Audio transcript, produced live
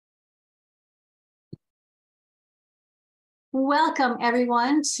Welcome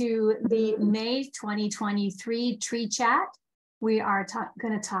everyone to the May 2023 Tree Chat. We are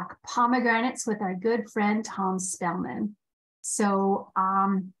going to talk pomegranates with our good friend Tom Spellman. So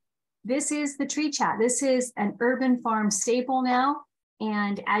this is the Tree Chat. This is an urban farm staple now.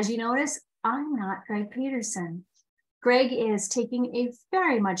 And as you notice, I'm not Greg Peterson. Greg is taking a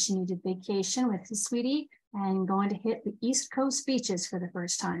very much needed vacation with his sweetie and going to hit the East Coast beaches for the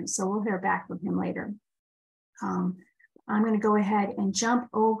first time. So we'll hear back from him later. I'm going to go ahead and jump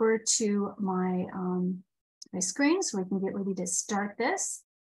over to my, my screen so we can get ready to start this.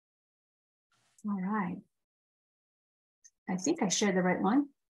 All right. I think I shared the right one.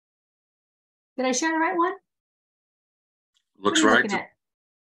 Did I share the right one? Looks right.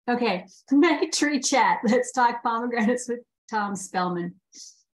 Okay, May Tree Chat. Let's talk pomegranates with Tom Spellman.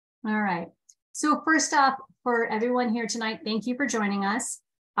 All right. So first off, for everyone here tonight, thank you for joining us.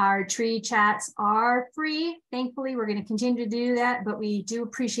 Our tree chats are free. Thankfully, we're going to continue to do that, but we do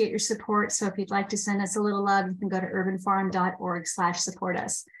appreciate your support. So if you'd like to send us a little love, you can go to urbanfarm.org/support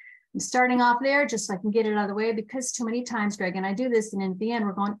us. I'm starting off there just so I can get it out of the way because too many times, Greg, and I do this, and in the end,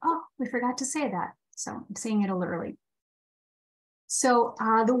 we're going, oh, we forgot to say that. So I'm saying it a little early. So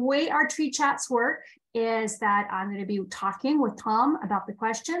the way our tree chats work is that I'm going to be talking with Tom about the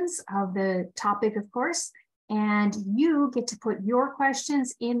questions of the topic, of course. And you get to put your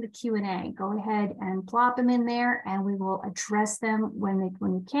questions in the Q&A. Go ahead and plop them in there and we will address them when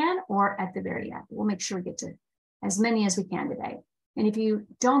we can or at the very end. We'll make sure we get to as many as we can today. And if you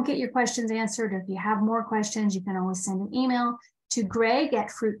don't get your questions answered, or if you have more questions, you can always send an email to Greg at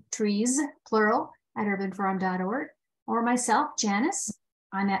fruittrees, plural, at urbanfarm.org, or myself, Janice,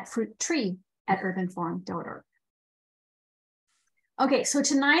 I'm at fruittree@urbanfarm.org. Okay, so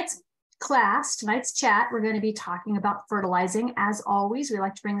tonight's chat, we're going to be talking about fertilizing. As always, we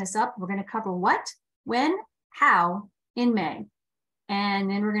like to bring this up. We're going to cover what, when, how in May.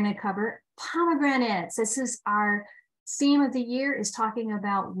 And then we're going to cover pomegranates. This is our theme of the year, is talking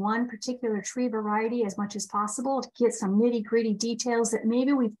about one particular tree variety as much as possible to get some nitty-gritty details that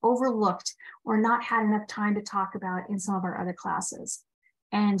maybe we've overlooked or not had enough time to talk about in some of our other classes.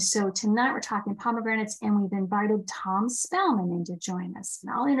 And so tonight we're talking pomegranates, and we've invited Tom Spellman in to join us. And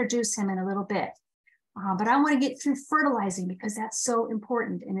I'll introduce him in a little bit. But I want to get through fertilizing because that's so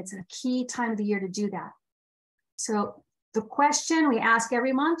important, and it's a key time of the year to do that. So the question we ask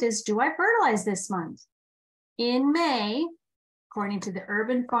every month is, do I fertilize this month? In May, according to the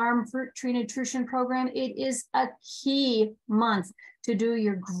Urban Farm Fruit Tree Nutrition Program, it is a key month to do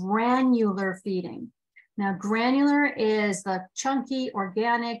your granular feeding. Now, granular is the chunky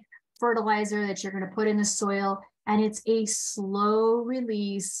organic fertilizer that you're going to put in the soil, and it's a slow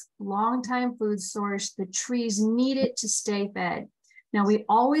release, long time food source. The trees need it to stay fed. Now, we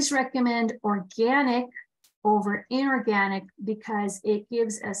always recommend organic over inorganic because it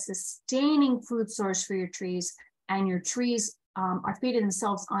gives a sustaining food source for your trees, and your trees are feeding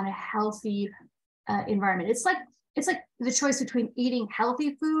themselves on a healthy environment. It's like the choice between eating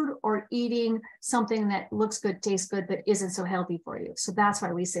healthy food or eating something that looks good, tastes good, but isn't so healthy for you. So that's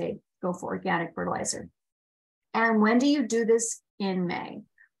why we say go for organic fertilizer. And when do you do this? In May.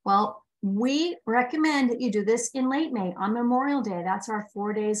 Well, we recommend that you do this in late May on Memorial Day. That's our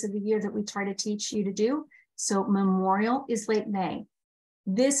 4 days of the year that we try to teach you to do. So Memorial is late May.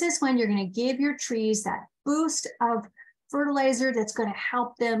 This is when you're going to give your trees that boost of fertilizer that's going to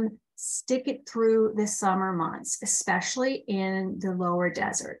help them stick it through the summer months, especially in the lower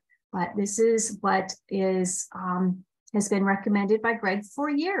desert. But this is what is has been recommended by Greg for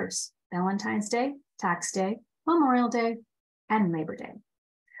years: Valentine's Day, Tax Day, Memorial Day, and Labor Day.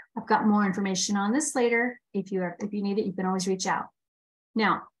 I've got more information on this later. If you need it, you can always reach out.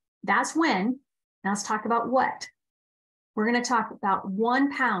 Now, that's when. Now let's talk about what. We're going to talk about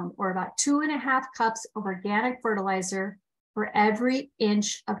 1 pound, or about 2.5 cups of organic fertilizer for every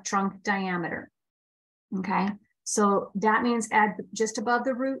inch of trunk diameter. Okay, so that means add just above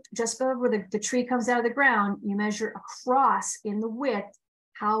the root, just above where the tree comes out of the ground, you measure across in the width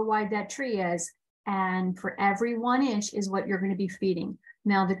how wide that tree is. And for every 1 inch is what you're going to be feeding.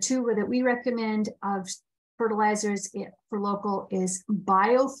 Now, the two that we recommend of fertilizers for local is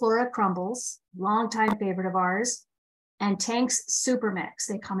BioFlora Crumbles, longtime favorite of ours, and Tank's Super Mix.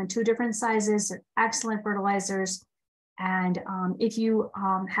 They come in 2 different sizes. They're excellent fertilizers. And if you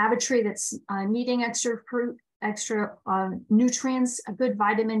have a tree that's needing extra nutrients, a good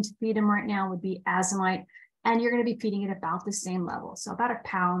vitamin to feed them right now would be azomite. And you're going to be feeding it about the same level. So about 1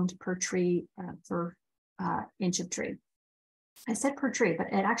 pound per tree per inch of tree. I said per tree, but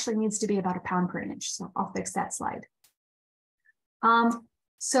it actually needs to be about 1 pound per inch. So I'll fix that slide.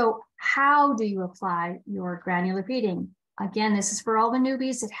 So how do you apply your granular feeding? Again, this is for all the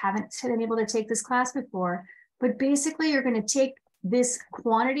newbies that haven't been able to take this class before, but basically you're going to take this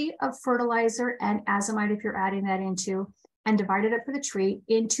quantity of fertilizer and azomite, if you're adding that into, and divide it up for the tree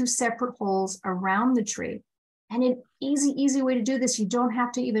into separate holes around the tree. And an easy way to do this, you don't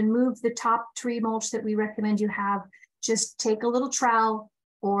have to even move the top tree mulch that we recommend you have. Just take a little trowel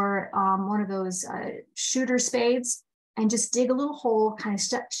or one of those shooter spades and just dig a little hole, kind of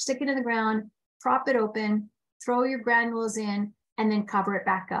stick it in the ground, prop it open, throw your granules in, and then cover it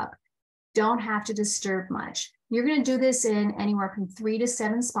back up. Don't have to disturb much. You're going to do this in anywhere from 3 to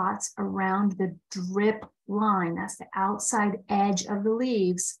 7 spots around the drip line. That's the outside edge of the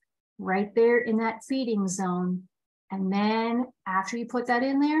leaves, right there in that feeding zone. And then after you put that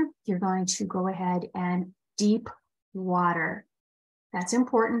in there, you're going to go ahead and deep water. That's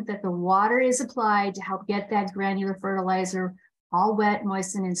important that the water is applied to help get that granular fertilizer all wet,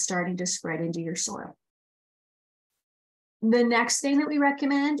 moistened, and starting to spread into your soil. The next thing that we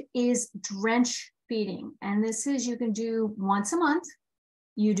recommend is drench feeding. And this is, you can do once a month.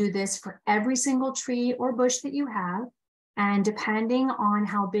 You do this for every single tree or bush that you have. And depending on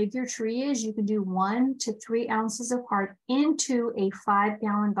how big your tree is, you can do 1 to 3 ounces of part into a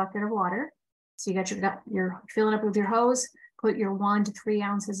 5-gallon bucket of water. So you got you're filling up with your hose, put your 1 to 3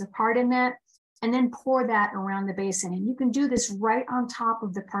 ounces of part in that, and then pour that around the basin. And you can do this right on top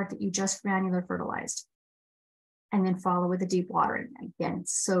of the part that you just granular fertilized. And then follow with the deep watering. Again, it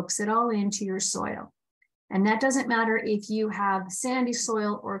soaks it all into your soil. And that doesn't matter if you have sandy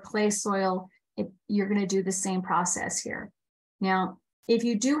soil or clay soil, you're going to do the same process here. Now, if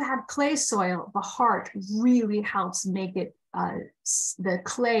you do have clay soil, the heart really helps make it, the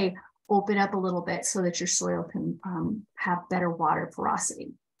clay open up a little bit so that your soil can have better water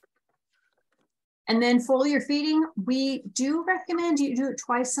porosity. And then foliar feeding, we do recommend you do it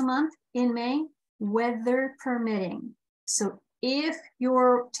twice a month in May, weather permitting. So if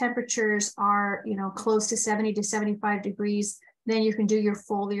your temperatures are, close to 70 to 75 degrees, then you can do your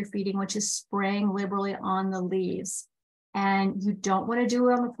foliar feeding, which is spraying liberally on the leaves. And you don't want to do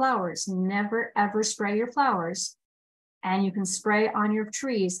it on the flowers. Never, ever spray your flowers. And you can spray on your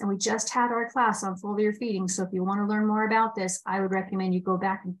trees. And we just had our class on foliar feeding. So if you want to learn more about this, I would recommend you go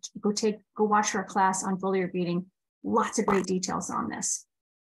back and go watch our class on foliar feeding. Lots of great details on this.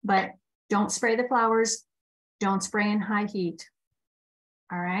 But don't spray the flowers. Don't spray in high heat.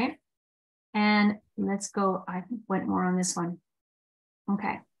 All right. And let's go. I went more on this one.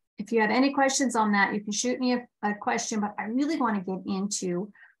 Okay. If you have any questions on that, you can shoot me a question, but I really want to get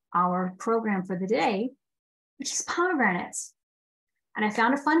into our program for the day, which is pomegranates. And I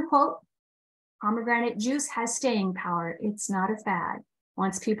found a fun quote. Pomegranate juice has staying power. It's not a fad.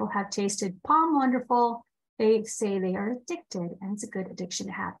 Once people have tasted Pom Wonderful, they say they are addicted, and it's a good addiction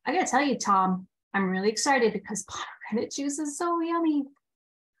to have. I got to tell you, Tom, I'm really excited because pomegranate juice is so yummy.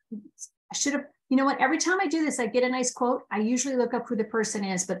 I should have, you know what? Every time I do this, I get a nice quote. I usually look up who the person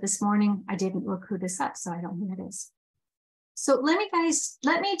is, but this morning I didn't look who this up, so I don't know who it is. So let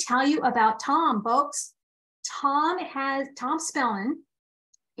me tell you about Tom, folks. Tom Spellman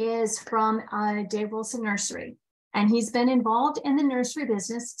is from Dave Wilson Nursery, and he's been involved in the nursery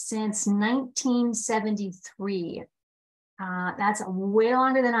business since 1973. That's way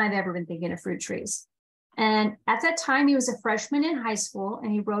longer than I've ever been thinking of fruit trees. And at that time, he was a freshman in high school,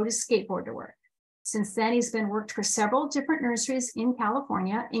 and he rode his skateboard to work. Since then, he's worked for several different nurseries in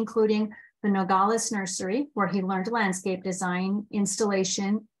California, including the Nogales Nursery, where he learned landscape design,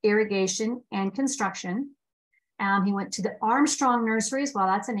 installation, irrigation, and construction. He went to the Armstrong Nurseries. Well,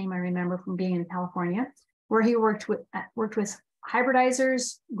 that's a name I remember from being in California, where he worked with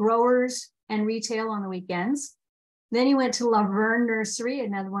hybridizers, growers, and retail on the weekends. Then he went to Laverne Nursery,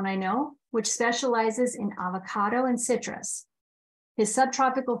 another one I know, which specializes in avocado and citrus. His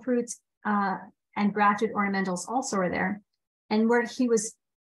subtropical fruits and grafted ornamentals also are there. And then he was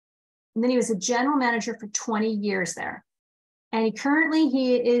a general manager for 20 years there. And currently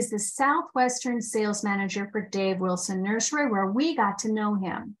he is the Southwestern sales manager for Dave Wilson Nursery, where we got to know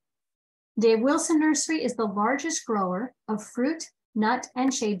him. Dave Wilson Nursery is the largest grower of fruit, nut,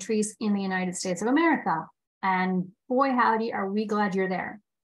 and shade trees in the United States of America. And boy, howdy, are we glad you're there.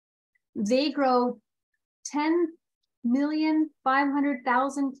 They grow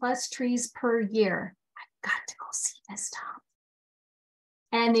 10,500,000 plus trees per year. I've got to go see this, Tom.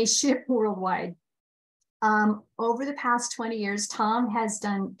 And they ship worldwide. Over the past 20 years, Tom has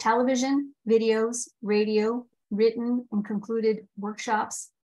done television, videos, radio, written and concluded workshops,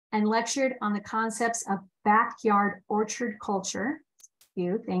 and lectured on the concepts of backyard orchard culture.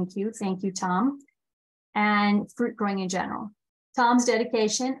 Thank you, Tom, and fruit growing in general. Tom's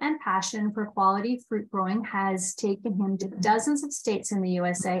dedication and passion for quality fruit growing has taken him to dozens of states in the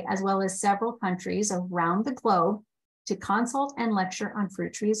USA, as well as several countries around the globe, to consult and lecture on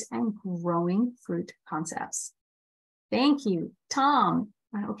fruit trees and growing fruit concepts. Thank you, Tom.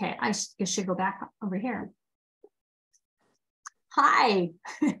 Okay, I should go back over here. Hi.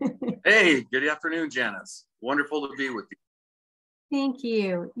 Hey, good afternoon, Janice. Wonderful to be with you. Thank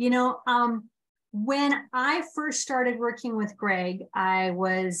you. You know, when I first started working with Greg, I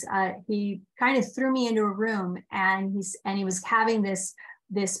was he kind of threw me into a room, and he was having this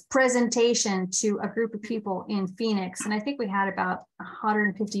presentation to a group of people in Phoenix, and I think we had about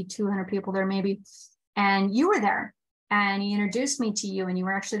 150, 200 people there maybe, and you were there, and he introduced me to you, and you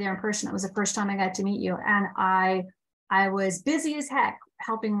were actually there in person. It was the first time I got to meet you, and I was busy as heck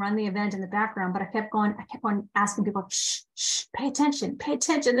helping run the event in the background, but I kept on asking people, shh, pay attention.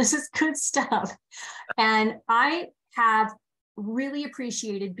 This is good stuff. And I have really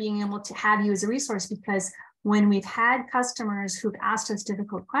appreciated being able to have you as a resource, because when we've had customers who've asked us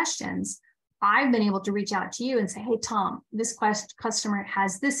difficult questions, I've been able to reach out to you and say, hey, Tom, this customer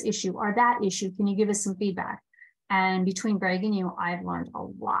has this issue or that issue. Can you give us some feedback? And between Greg and you, I've learned a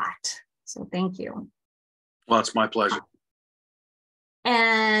lot. So thank you. Well, it's my pleasure.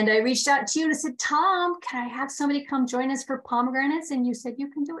 And I reached out to you and I said, Tom, can I have somebody come join us for pomegranates? And you said you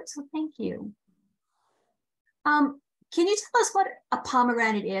can do it. So thank you. Can you tell us what a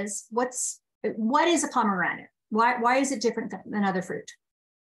pomegranate is? What is a pomegranate? Why is it different than other fruit?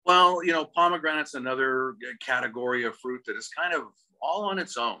 Well, you know, pomegranate's another category of fruit that is kind of all on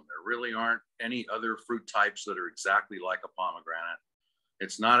its own. There really aren't any other fruit types that are exactly like a pomegranate.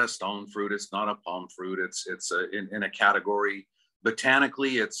 It's not a stone fruit. It's not a palm fruit. It's in a category.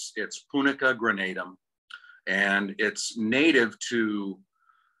 Botanically, it's Punica granatum, and it's native to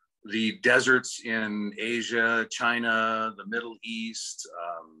the deserts in Asia, China, the Middle East,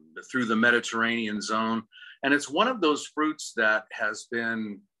 through the Mediterranean zone. And it's one of those fruits that has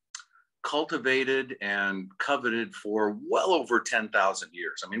been cultivated and coveted for well over 10,000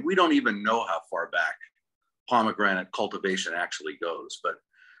 years. I mean, we don't even know how far back pomegranate cultivation actually goes, but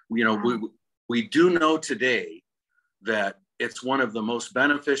you know, we do know today that it's one of the most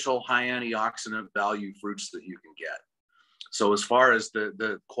beneficial high antioxidant value fruits that you can get. So as far as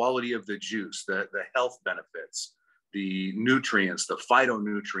the quality of the juice, the health benefits, the nutrients, the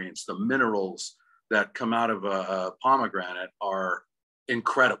phytonutrients, the minerals that come out of a pomegranate are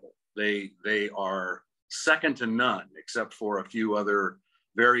incredible. They are second to none, except for a few other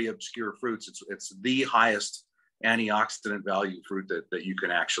very obscure fruits. It's the highest antioxidant value fruit that you can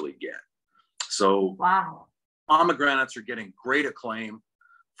actually get. So wow. Pomegranates are getting great acclaim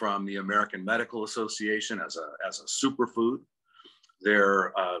from the American Medical Association as a superfood.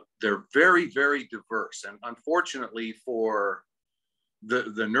 They're very, very diverse, and unfortunately for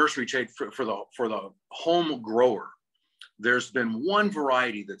the nursery trade, for the home grower, there's been one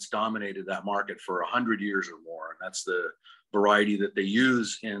variety that's dominated that market for 100 years or more, and that's the variety that they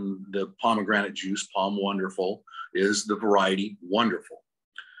use in the pomegranate juice. Palm Wonderful is the variety Wonderful.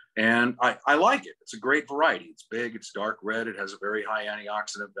 And I like it. It's a great variety. It's big, it's dark red, it has a very high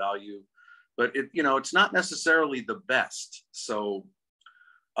antioxidant value, but it's not necessarily the best. So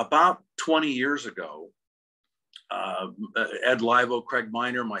about 20 years ago, Ed Livo, Craig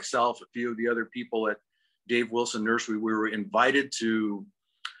Miner, myself, a few of the other people at Dave Wilson Nursery, we were invited to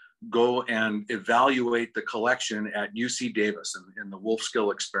go and evaluate the collection at UC Davis in the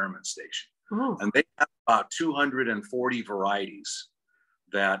Wolfskill Experiment Station. Oh. And they have about 240 varieties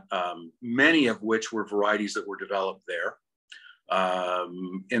that many of which were varieties that were developed there.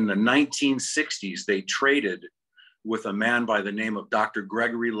 In the 1960s, they traded with a man by the name of Dr.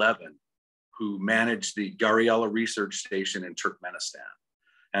 Gregory Levin, who managed the Gariella Research Station in Turkmenistan.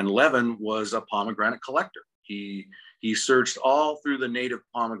 And Levin was a pomegranate collector. He searched all through the native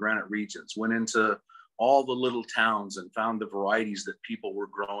pomegranate regions, went into all the little towns and found the varieties that people were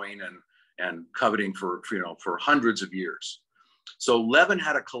growing and coveting for hundreds of years. So Levin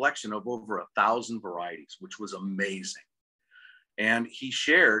had a collection of over 1,000 varieties, which was amazing. And he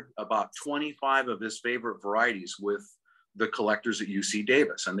shared about 25 of his favorite varieties with the collectors at UC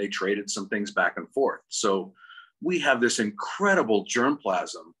Davis, and they traded some things back and forth. So we have this incredible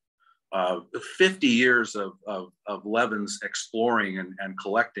germplasm of 50 years of Levin's exploring and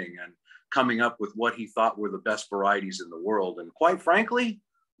collecting and coming up with what he thought were the best varieties in the world. And quite frankly,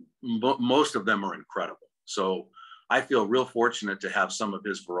 most of them are incredible. So I feel real fortunate to have some of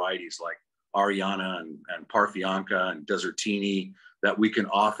his varieties like Ariana and Parfianca and Desertini that we can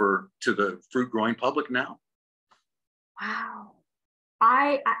offer to the fruit growing public now. Wow.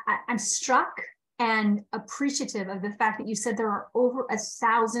 I'm struck and appreciative of the fact that you said there are over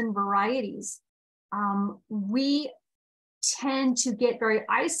 1,000 varieties. We tend to get very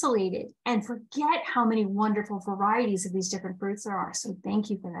isolated and forget how many wonderful varieties of these different fruits there are. So thank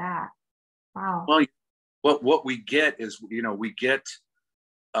you for that. Wow. Well, what we get is, we get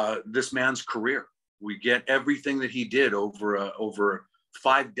this man's career. We get everything that he did over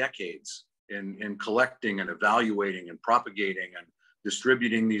 5 decades in collecting and evaluating and propagating and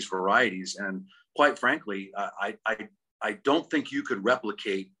distributing these varieties. And quite frankly, I don't think you could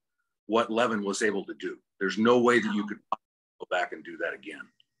replicate what Levin was able to do. There's no way that you could go back and do that again.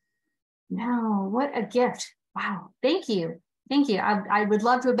 No, what a gift. Wow. Thank you. Thank you. I would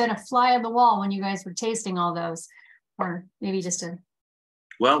love to have been a fly on the wall when you guys were tasting all those, or maybe just a.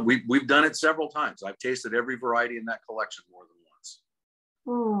 Well, we've done it several times. I've tasted every variety in that collection more than once.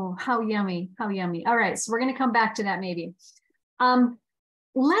 Oh, how yummy. How yummy. All right. So we're going to come back to that maybe.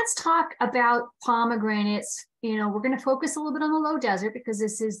 Let's talk about pomegranates. We're going to focus a little bit on the low desert because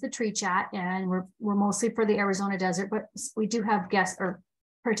this is the tree chat and we're mostly for the Arizona desert, but we do have guests or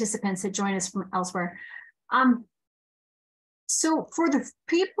participants that join us from elsewhere. So for the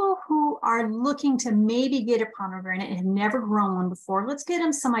people who are looking to maybe get a pomegranate and have never grown one before, let's get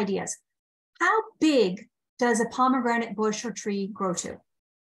them some ideas. How big does a pomegranate bush or tree grow to?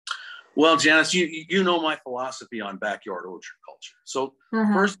 Well, Janice, you know my philosophy on backyard orchard culture. So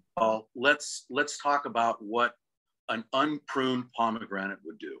first of all, let's talk about what an unpruned pomegranate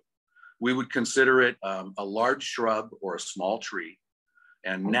would do. We would consider it a large shrub or a small tree.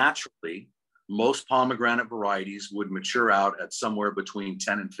 And naturally, most pomegranate varieties would mature out at somewhere between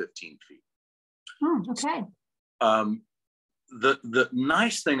 10 and 15 feet. Okay. The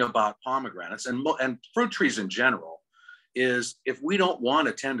nice thing about pomegranates and fruit trees in general is if we don't want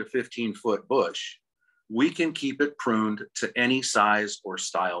a 10 to 15 foot bush, we can keep it pruned to any size or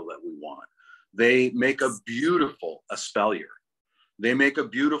style that we want. They make a beautiful espalier. They make a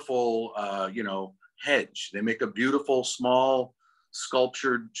beautiful, hedge. They make a beautiful small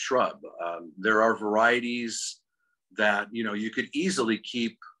sculptured shrub. There are varieties that, you could easily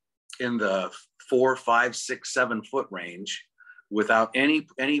keep in the 4, 5, 6, 7 foot range without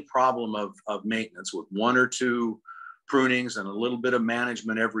any problem of maintenance, with 1 or 2 prunings and a little bit of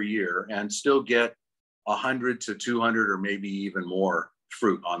management every year, and still get 100 to 200 or maybe even more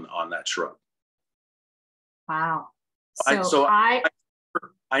fruit on that shrub. Wow.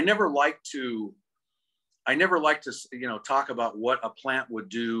 I never like to talk about what a plant would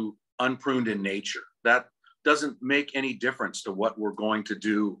do unpruned in nature. That doesn't make any difference to what we're going to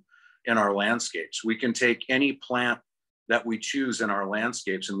do in our landscapes. We can take any plant that we choose in our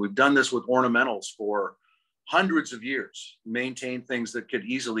landscapes, and we've done this with ornamentals for hundreds of years, maintain things that could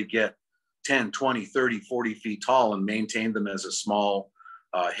easily get 10, 20, 30, 40 feet tall and maintain them as a small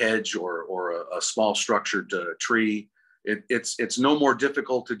hedge or a small structured tree. It's no more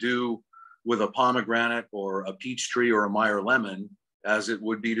difficult to do with a pomegranate or a peach tree or a Meyer lemon as it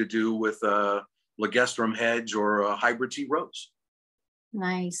would be to do with a ligustrum hedge or a hybrid tea rose.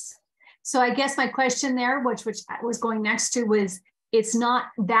 Nice. So I guess my question there, which I was going next to, was it's not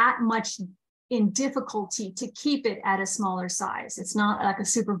that much in difficulty to keep it at a smaller size. It's not like a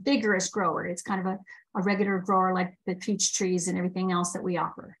super vigorous grower. It's kind of a regular grower like the peach trees and everything else that we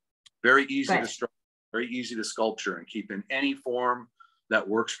offer. Very easy to structure, very easy to sculpture and keep in any form that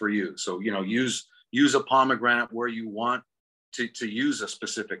works for you. So, use a pomegranate where you want to use a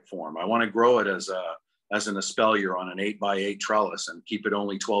specific form. I want to grow it as an espalier on an 8x8 trellis and keep it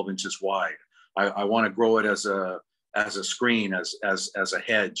only 12 inches wide. I want to grow it as a screen, as a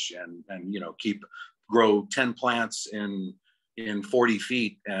hedge, and grow 10 plants in 40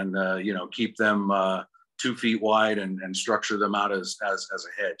 feet and keep them 2 feet wide and structure them out as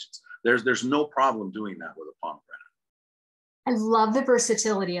a hedge. There's no problem doing that with a pomegranate. I love the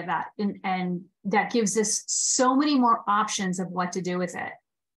versatility of that, and that gives us so many more options of what to do with it.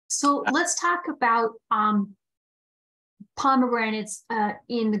 So let's talk about pomegranates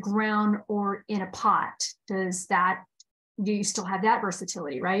in the ground or in a pot. Do you still have that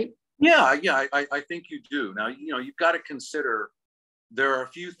versatility, right? Yeah, I think you do. Now, you've got to consider there are a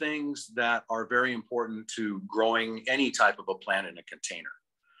few things that are very important to growing any type of a plant in a container.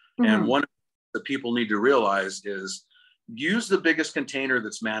 And one that people need to realize is use the biggest container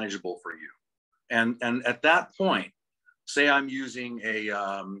that's manageable for you. And at that point, say I'm using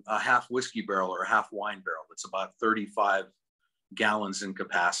a half whiskey barrel or a half wine barrel that's about 35 gallons in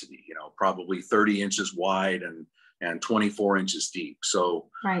capacity, probably 30 inches wide and 24 inches deep. So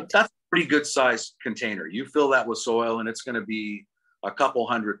that's a pretty good sized container. You fill that with soil and it's going to be a couple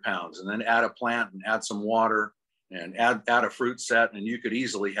 100 pounds, and then add a plant and add some water and add a fruit set, and you could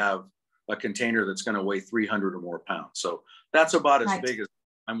easily have a container that's going to weigh 300 or more pounds. So that's about as Right. big as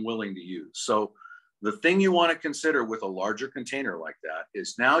I'm willing to use. So the thing you want to consider with a larger container like that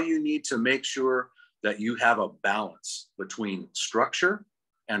is now you need to make sure that you have a balance between structure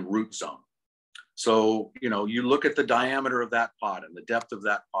and root zone. So, you know, you look at the diameter of that pot and the depth of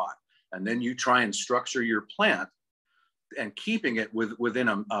that pot, and then you try and structure your plant and keeping it within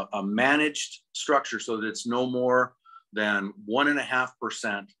a managed structure so that it's no more than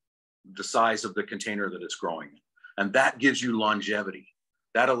 1.5% the size of the container that it's growing in. And that gives you longevity.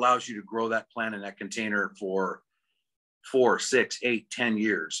 That allows you to grow that plant in that container for 4, 6, 8, 10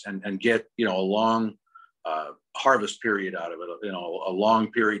 years and get, you know, a long harvest period out of it, you know, a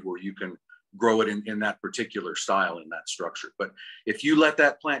long period where you can grow it in that particular style, in that structure. But if you let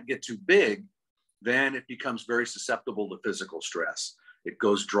that plant get too big, then it becomes very susceptible to physical stress. It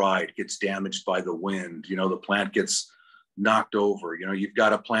goes dry, it gets damaged by the wind, you know, the plant gets knocked over. You know, you've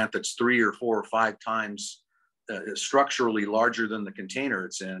got a plant that's 3 or 4 or 5 times structurally larger than the container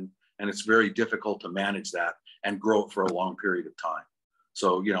it's in, and it's very difficult to manage that and grow it for a long period of time.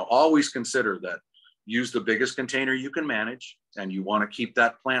 So, you know, always consider that use the biggest container you can manage, and you want to keep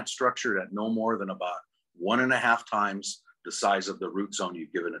that plant structured at no more than about 1.5 times the size of the root zone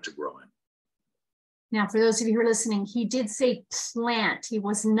you've given it to grow in. Now, for those of you who are listening, he did say plant. He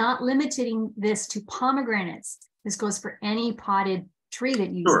was not limiting this to pomegranates. This goes for any potted tree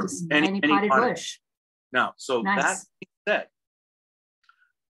that you use, any potted bush. Now, so nice. That being said,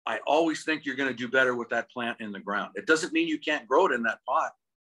 I always think you're going to do better with that plant in the ground. It doesn't mean you can't grow it in that pot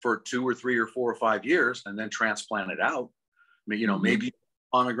for 2 or 3 or 4 or 5 years and then transplant it out. I mean, you know, maybe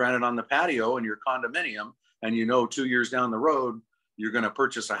pomegranate on the patio in your condominium, and you know 2 years down the road, you're going to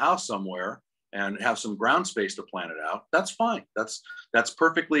purchase a house somewhere and have some ground space to plant it out. That's fine. That's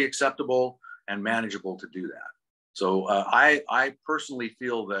perfectly acceptable and manageable to do that. So I personally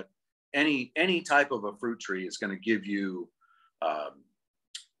feel that any type of a fruit tree is going to give you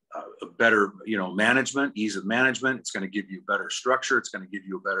a better, you know, management, ease of management. It's going to give you better structure. It's going to give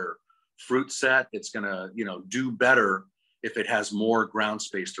you a better fruit set. It's going to, you know, do better if it has more ground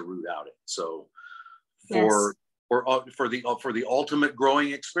space to root out in. So for the ultimate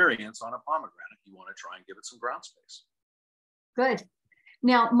growing experience on a pomegranate, you want to try and give it some ground space. Good.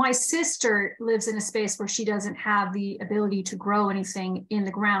 Now, my sister lives in a space where she doesn't have the ability to grow anything in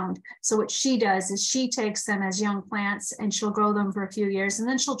the ground. So what she does is she takes them as young plants and she'll grow them for a few years, and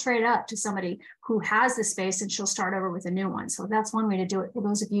then she'll trade up to somebody who has the space and she'll start over with a new one. So that's one way to do it. For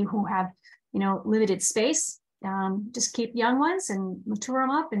those of you who have, you know, limited space, just keep young ones and mature them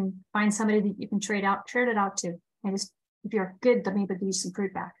up and find somebody that you can trade it out to. And just, if you're good, then maybe give you some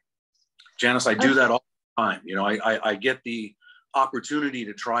fruit back. Janice, I do that all the time. You know, I get the opportunity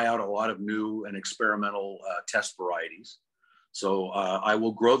to try out a lot of new and experimental test varieties. So I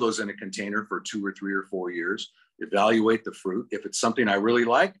will grow those in a container for 2 or 3 or 4 years, evaluate the fruit. If it's something I really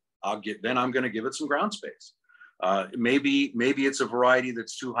like, then I'm going to give it some ground space. Maybe it's a variety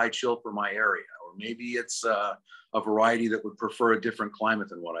that's too high chill for my area, or maybe it's a variety that would prefer a different climate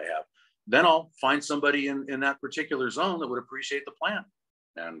than what I have. Then I'll find somebody in that particular zone that would appreciate the plant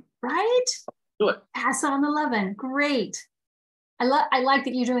and do it. Pass on the loving. Great. I like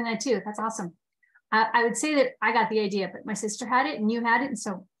that you're doing that too. That's awesome. I would say that I got the idea, but my sister had it and you had it. And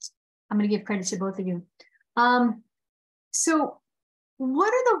so I'm going to give credit to both of you. So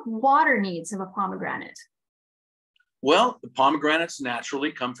what are the water needs of a pomegranate? Well, the pomegranates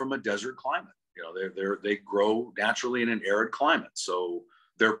naturally come from a desert climate. You know, they grow naturally in an arid climate. So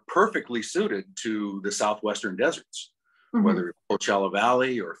they're perfectly suited to the southwestern deserts, whether it's Coachella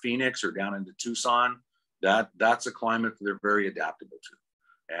Valley or Phoenix or down into Tucson. That's a climate that they're very adaptable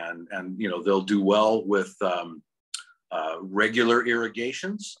to, and you know, they'll do well with regular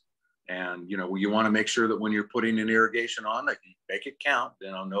irrigations. And you know, you want to make sure that when you're putting an irrigation on, that you make it count.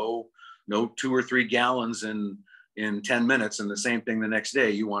 You know, no 2 or 3 gallons in 10 minutes, and the same thing the next day.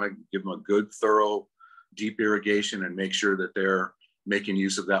 You want to give them a good, thorough, deep irrigation and make sure that they're making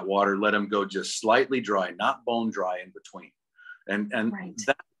use of that water. Let them go just slightly dry, not bone dry in between. And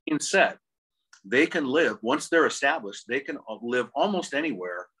that being said, they can live, once they're established, they can live almost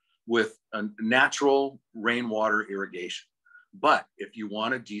anywhere with a natural rainwater irrigation. But if you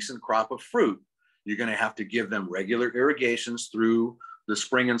want a decent crop of fruit, you're going to have to give them regular irrigations through the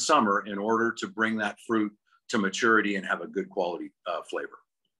spring and summer in order to bring that fruit to maturity and have a good quality flavor.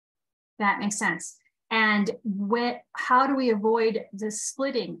 That makes sense. And how do we avoid the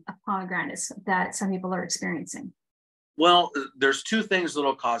splitting of pomegranates that some people are experiencing? Well, there's 2 things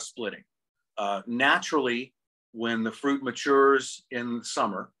that'll cause splitting. Naturally, when the fruit matures in the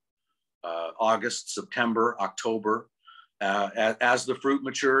summer, August, September, October, As the fruit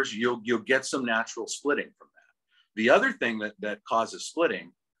matures, you'll get some natural splitting from that. The other thing that causes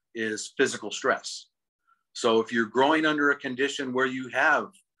splitting is physical stress. So if you're growing under a condition where you have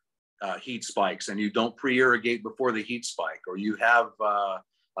heat spikes and you don't pre-irrigate before the heat spike, or you have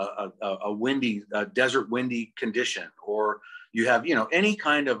a windy, desert windy condition, or you have, any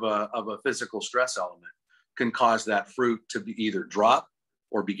kind of a physical stress element, can cause that fruit to be either drop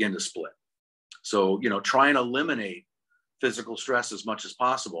or begin to split. So, try and eliminate physical stress as much as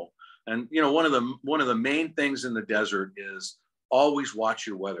possible. And, one of the main things in the desert is always watch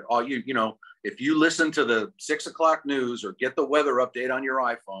your weather. If you listen to the 6 o'clock news or get the weather update on your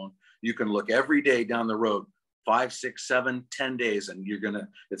iPhone, you can look every day down the road, 5, 6, 7, 10 days, and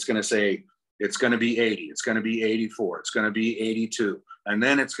it's going to say it's going to be 80, it's going to be 84, it's going to be 82, and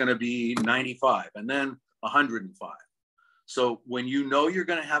then it's going to be 95, and then 105. So when you're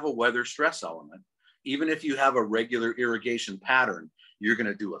going to have a weather stress element, even if you have a regular irrigation pattern, you're going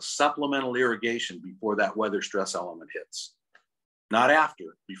to do a supplemental irrigation before that weather stress element hits. Not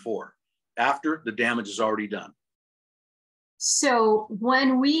after, before. After, the damage is already done. So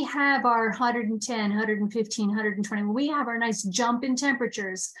when we have our 110, 115, 120, when we have our nice jump in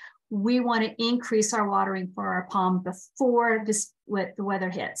temperatures, we want to increase our watering for our palm before the weather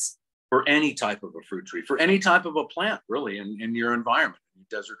hits. For any type of a fruit tree, for any type of a plant, really, in your environment, in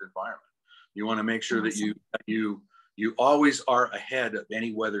your desert environment, you want to make sure that you always are ahead of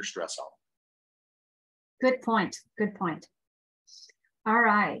any weather stress element. Good point. Good point. All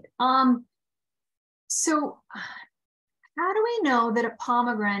right. So how do we know that a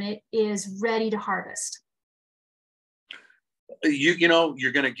pomegranate is ready to harvest? You're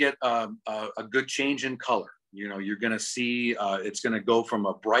going to get a good change in color. You're going to see it's going to go from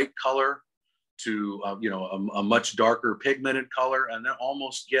a bright color to a much darker pigmented color, and then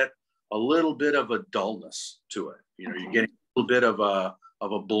almost get a little bit of a dullness to it. You're getting a little bit of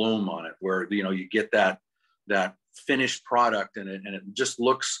a bloom on it, where you get that finished product, and it just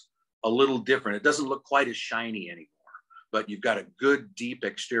looks a little different. It doesn't look quite as shiny anymore, but you've got a good deep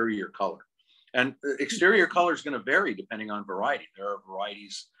exterior color. And the exterior color is going to vary depending on variety. There are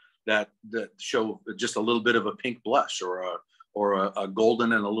varieties that show just a little bit of a pink blush, or a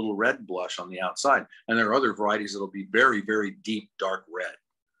golden and a little red blush on the outside. And there are other varieties that'll be very, very deep dark red.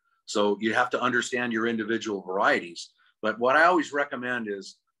 So you have to understand your individual varieties. But what I always recommend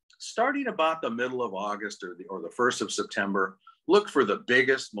is, starting about the middle of August or the 1st of September, look for the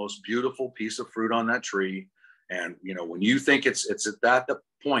biggest, most beautiful piece of fruit on that tree. And when you think it's at the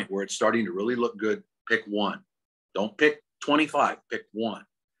point where it's starting to really look good, pick one. Don't pick 25, pick one.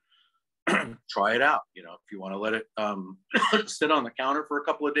 Try it out. If you want to let it sit on the counter for a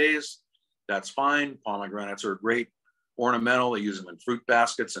couple of days, that's fine. Pomegranates are great ornamental. They use them in fruit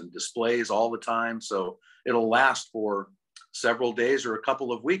baskets and displays all the time. So it'll last for several days or a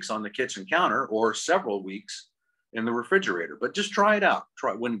couple of weeks on the kitchen counter, or several weeks in the refrigerator. But just try it out.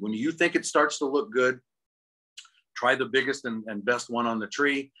 Try when you think it starts to look good, try the biggest and best one on the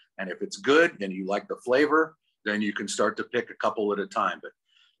tree. And if it's good and you like the flavor, then you can start to pick a couple at a time. But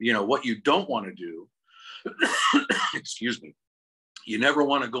what you don't want to do, excuse me, you never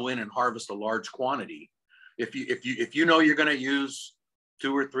want to go in and harvest a large quantity. If you know you're going to use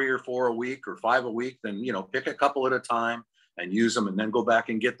 2 or 3 or 4 a week, or 5 a week, then pick a couple at a time and use them, and then go back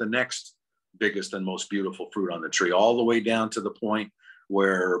and get the next biggest and most beautiful fruit on the tree, all the way down to the point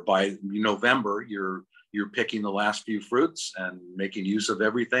where by November you're picking the last few fruits and making use of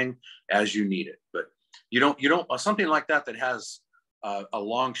everything as you need it. But you don't something like that has a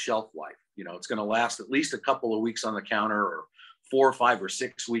long shelf life. It's going to last at least a couple of weeks on the counter, or 4 or 5 or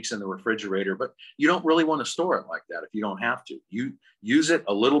 6 weeks in the refrigerator. But you don't really want to store it like that if you don't have to. You use it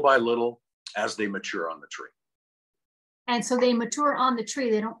a little by little as they mature on the tree. And so they mature on the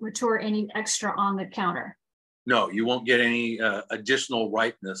tree. They don't mature any extra on the counter. No, you won't get any additional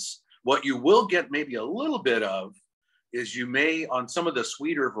ripeness. What you will get maybe a little bit of is, you may, on some of the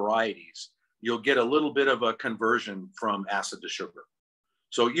sweeter varieties, you'll get a little bit of a conversion from acid to sugar.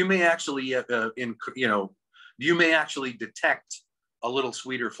 So you may actually, you may actually detect a little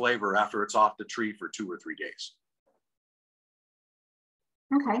sweeter flavor after it's off the tree for 2 or 3 days.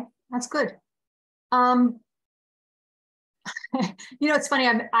 Okay, that's good. It's funny.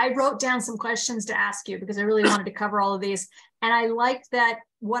 I wrote down some questions to ask you because I really wanted to cover all of these. And I like that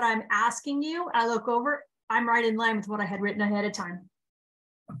what I'm asking you, I look over, I'm right in line with what I had written ahead of time.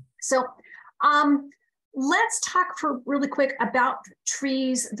 So let's talk for really quick about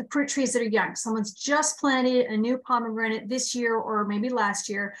trees, the fruit trees that are young. Someone's just planted a new pomegranate this year or maybe last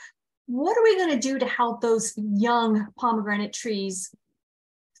year. What are we going to do to help those young pomegranate trees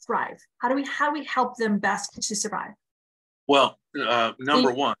thrive? How do we help them best to survive? Well,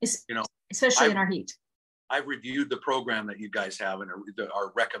 number one, especially in our heat. I've reviewed the program that you guys have and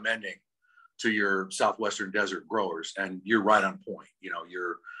are recommending to your Southwestern desert growers, and you're right on point.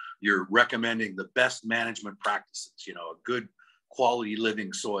 You're recommending the best management practices, a good quality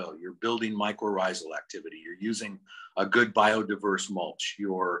living soil. You're building mycorrhizal activity. You're using a good biodiverse mulch.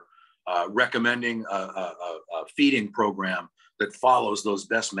 You're recommending a feeding program that follows those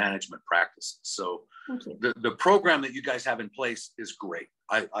best management practices. So the program that you guys have in place is great.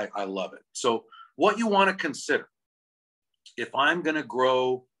 I love it. So what you want to consider, if I'm going to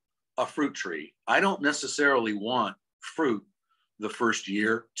grow a fruit tree, I don't necessarily want fruit the first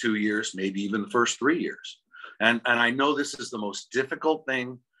year, 2 years, maybe even the first 3 years. And I know this is the most difficult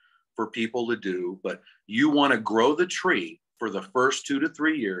thing for people to do, but you want to grow the tree for the first 2 to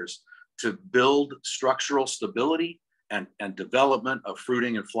 3 years to build structural stability and development of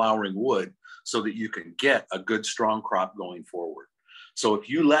fruiting and flowering wood so that you can get a good, strong crop going forward. So if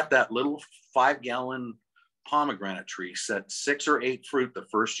you let that little 5-gallon pomegranate tree set 6 or 8 fruit the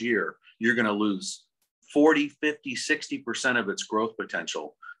first year, you're going to lose 40, 50, 60% of its growth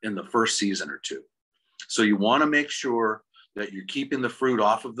potential in the first season or two. So you want to make sure that you're keeping the fruit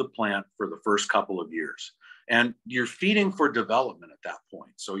off of the plant for the first couple of years. And you're feeding for development at that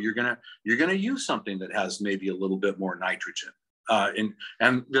point. So you're gonna use something that has maybe a little bit more nitrogen. And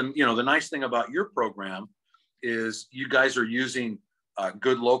then the nice thing about your program is you guys are using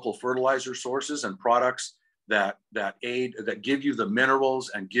good local fertilizer sources and products that give you the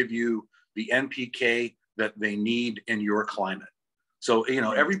minerals and give you the NPK that they need in your climate. So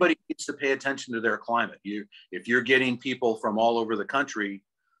everybody needs to pay attention to their climate. If you're getting people from all over the country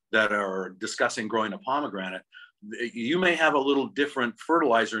that are discussing growing a pomegranate, you may have a little different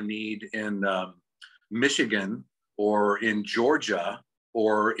fertilizer need in Michigan or in Georgia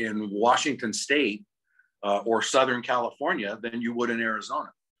or in Washington State or Southern California than you would in Arizona.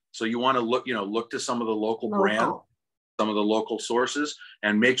 So you want to look to some of the local brands, some of the local sources,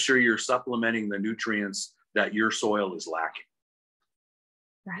 and make sure you're supplementing the nutrients that your soil is lacking.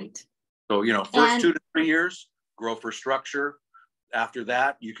 Right. So, first 2 to 3 years, grow for structure. After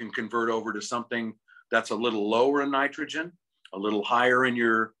that, you can convert over to something that's a little lower in nitrogen, a little higher in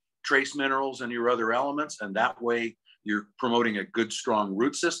your trace minerals and your other elements. And that way you're promoting a good, strong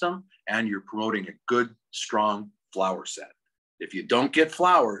root system and you're promoting a good, strong flower set. If you don't get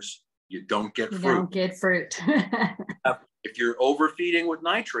flowers, you don't get fruit. You don't get fruit. If you're overfeeding with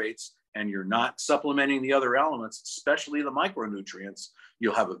nitrates and you're not supplementing the other elements, especially the micronutrients,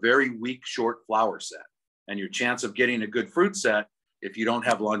 you'll have a very weak, short flower set. And your chance of getting a good fruit set, if you don't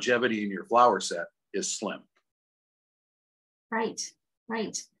have longevity in your flower set, is slim. Right.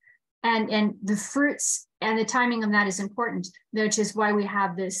 And the fruits and the timing of that is important, which is why we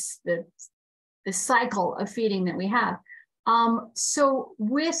have the cycle of feeding that we have. So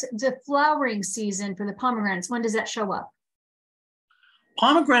with the flowering season for the pomegranates, when does that show up?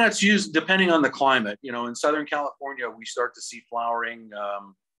 Pomegranates used depending on the climate. In Southern California, we start to see flowering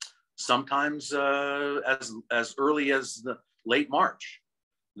sometimes as early as the late March.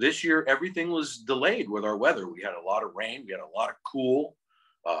 This year, everything was delayed with our weather. We had a lot of rain, we had a lot of cool,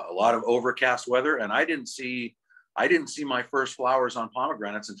 a lot of overcast weather, and I didn't see my first flowers on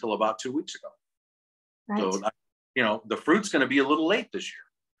pomegranates until about 2 weeks ago. Right. So, the fruit's going to be a little late this year,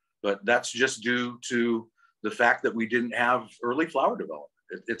 but that's just due to the fact that we didn't have early flower development.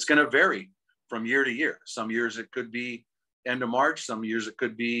 It's going to vary from year to year. Some years it could be end of March. Some years it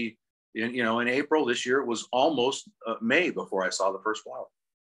could be in April. This year it was almost May before I saw the first flower.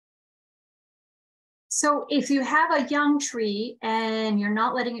 So if you have a young tree and you're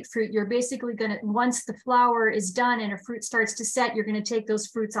not letting it fruit, you're basically going to, once the flower is done and a fruit starts to set, you're going to take those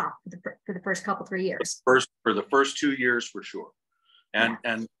fruits off for the first couple, 3 years. For the first 2 years, for sure. And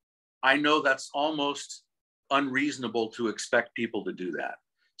I know that's almost unreasonable to expect people to do that.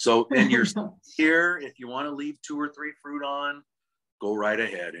 So in your year, if you want to leave 2 or 3 fruit on, go right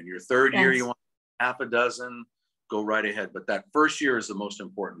ahead. In your third year, you want half a dozen, go right ahead. But that first year is the most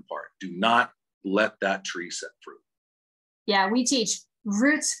important part. Do not let that tree set fruit. Yeah, we teach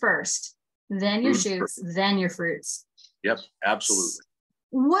roots first, then your shoots, then your fruits. Yep, absolutely.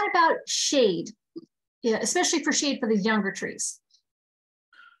 What about shade? Yeah, especially for shade for the younger trees.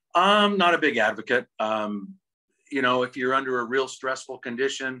 I'm not a big advocate. If you're under a real stressful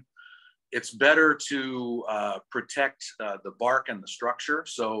condition, it's better to protect the bark and the structure.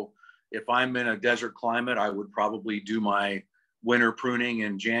 So if I'm in a desert climate, I would probably do my winter pruning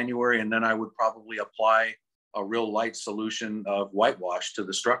in January, and then I would probably apply a real light solution of whitewash to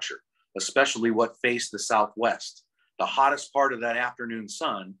the structure, especially what face the southwest. The hottest part of that afternoon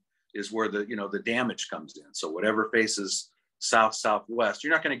sun is where the damage comes in. So whatever faces south, southwest,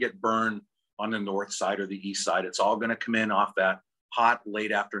 you're not going to get burned on the north side or the east side. It's all going to come in off that hot,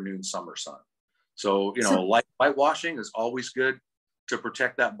 late afternoon summer sun. So, light whitewashing is always good to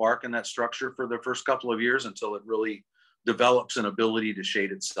protect that bark and that structure for the first couple of years until it really develops an ability to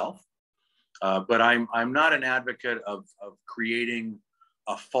shade itself. But I'm not an advocate of creating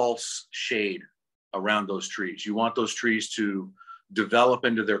a false shade around those trees. You want those trees to develop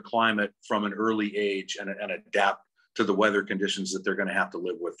into their climate from an early age and adapt to the weather conditions that they're going to have to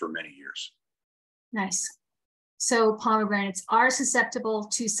live with for many years. Nice. So pomegranates are susceptible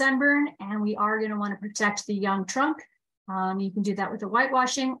to sunburn, and we are going to want to protect the young trunk. You can do that with a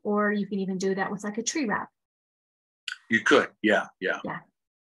whitewashing, or you can even do that with like a tree wrap. You could, yeah. Okay.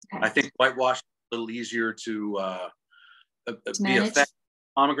 I think whitewash is a little easier to be effective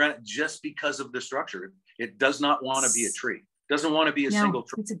pomegranate just because of the structure. It does not want to be a tree. It doesn't want to be a single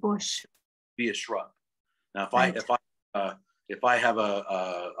tree. It's a bush. Be a shrub. Now, if I have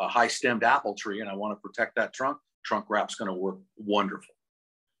a high stemmed apple tree and I want to protect that trunk wrap's going to work wonderful.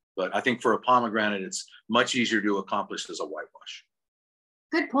 But I think for a pomegranate, it's much easier to accomplish as a whitewash.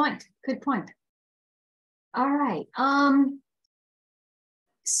 Good point. All right.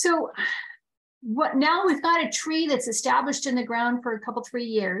 So now we've got a tree that's established in the ground for a couple, 3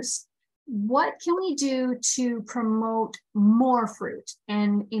 years. What can we do to promote more fruit?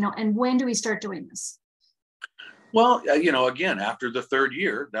 And when do we start doing this? Well, again, after the third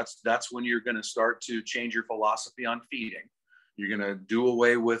year, that's when you're going to start to change your philosophy on feeding. You're going to do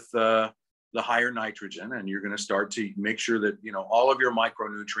away with the higher nitrogen, and you're going to start to make sure that all of your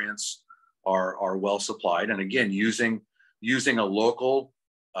micronutrients are well supplied. And again, using a local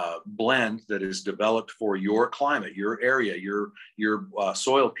blend that is developed for your climate, your area, your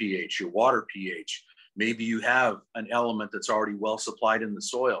soil pH, your water pH. Maybe you have an element that's already well supplied in the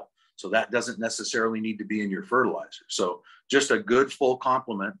soil, so that doesn't necessarily need to be in your fertilizer. So just a good full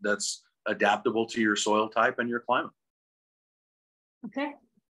complement that's adaptable to your soil type and your climate. Okay,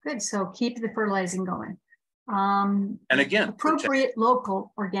 good. So keep the fertilizing going. And again, appropriate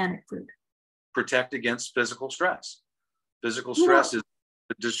local organic food. Protect against physical stress. Physical stress is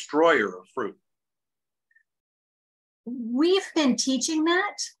the destroyer of fruit. We've been teaching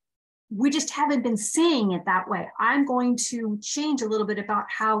that. We just haven't been saying it that way. I'm going to change a little bit about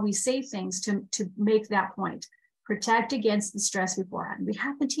how we say things to make that point. Protect against the stress beforehand. We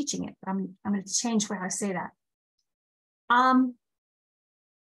have been teaching it, but I'm going to change how I say that. Are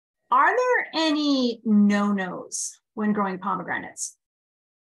there any no-nos when growing pomegranates?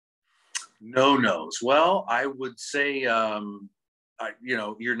 No-nos. Well, I would say,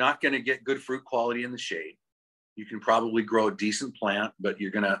 you're not going to get good fruit quality in the shade. You can probably grow a decent plant, but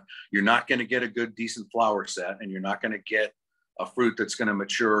you're not going to get a good, decent flower set, and you're not going to get a fruit that's going to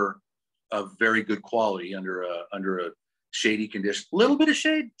mature of very good quality under a shady condition. A little bit of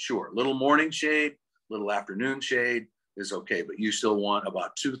shade, sure. A little morning shade, little afternoon shade is okay, but you still want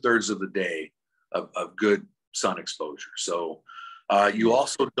about 2/3 of the day of good sun exposure. So you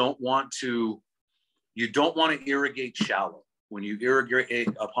also don't want to irrigate shallow. When you irrigate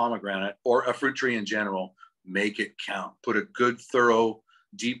a pomegranate or a fruit tree in general, make it count. Put a good, thorough,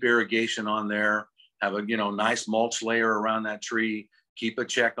 deep irrigation on there. Have a nice mulch layer around that tree. Keep a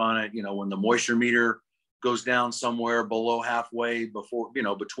check on it. When the moisture meter goes down somewhere below halfway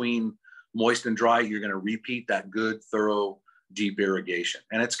between moist and dry, you're going to repeat that good, thorough, deep irrigation.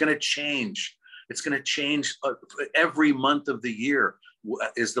 And it's going to change. It's going to change every month of the year.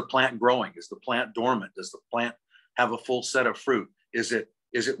 Is the plant growing? Is the plant dormant? Does the plant have a full set of fruit? Is it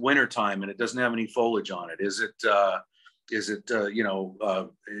wintertime and it doesn't have any foliage on it? Is it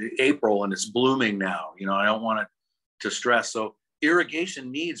April and it's blooming now? I don't want it to stress. So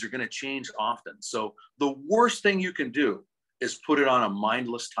irrigation needs are going to change often. So the worst thing you can do is put it on a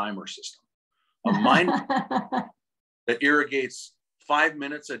mindless timer system. A mind that irrigates 5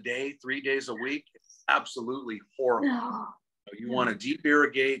 minutes a day, 3 days a week, absolutely horrible. No. You want to deep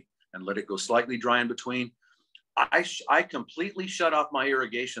irrigate and let it go slightly dry in between. I completely shut off my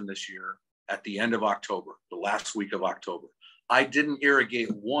irrigation this year at the end of October, the last week of October. I didn't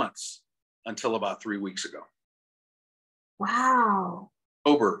irrigate once until about 3 weeks ago. Wow.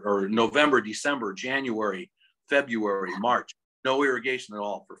 October or November, December, January, February, March, no irrigation at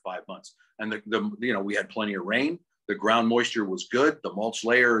all for 5 months. And we had plenty of rain. The ground moisture was good. The mulch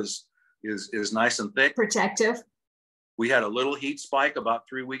layer is nice and thick. Protective. We had a little heat spike about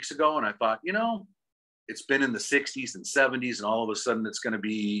 3 weeks ago, and I thought, it's been in the 60s and 70s, and all of a sudden it's going to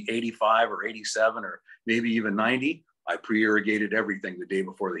be 85 or 87 or maybe even 90. I pre-irrigated everything the day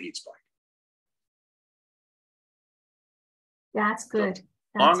before the heat spike. That's good. So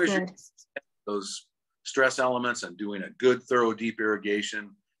as long as you those stress elements and doing a good, thorough, deep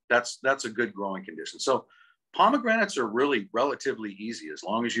irrigation, that's a good growing condition. So pomegranates are really relatively easy as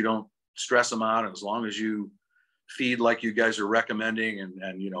long as you don't stress them out, and as long as you feed like you guys are recommending,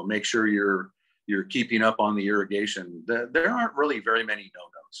 and make sure you're keeping up on the irrigation. There aren't really very many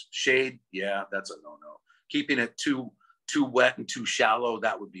no-nos. Shade, yeah, that's a no-no. Keeping it too wet and too shallow,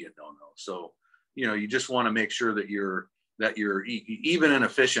 that would be a no-no. So you just want to make sure that you're even and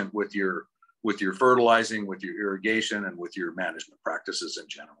efficient with your fertilizing, with your irrigation, and with your management practices in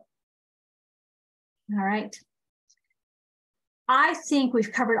general. All right. I think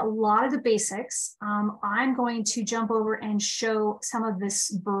we've covered a lot of the basics. I'm going to jump over and show some of this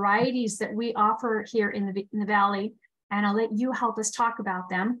varieties that we offer here in the Valley, and I'll let you help us talk about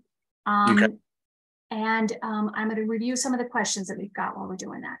them. Okay. And I'm going to review some of the questions that we've got while we're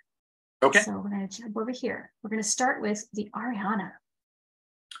doing that. Okay. So we're going to jump over here. We're going to start with the Ariana.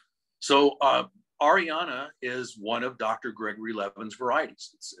 So Ariana is one of Dr. Gregory Levin's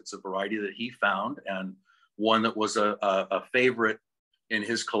varieties. It's a variety that he found, and one that was a favorite in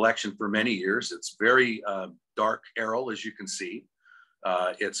his collection for many years. It's very dark aril, as you can see.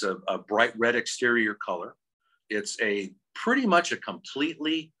 It's a bright red exterior color. It's pretty much a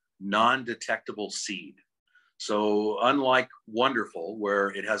completely non-detectable seed. So unlike Wonderful, where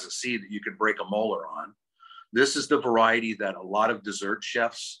it has a seed that you could break a molar on, this is the variety that a lot of dessert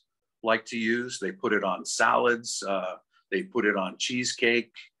chefs like to use. They put it on salads. They put it on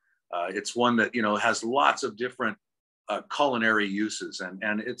cheesecake. It's one that has lots of different culinary uses,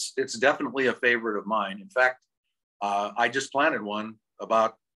 and it's definitely a favorite of mine. In fact, I just planted one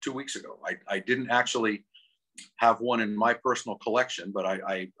about 2 weeks ago. I didn't actually have one in my personal collection, but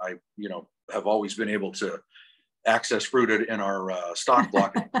I have always been able to access fruit in our stock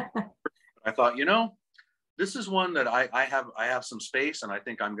block. I thought, this is one that I have some space, and I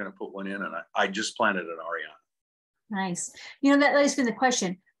think I'm going to put one in, and I just planted an Ariana. Nice. That has been the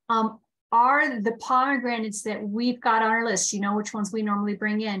question. Are the pomegranates that we've got on our list, which ones we normally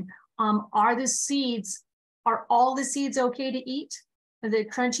bring in, are all the seeds okay to eat? The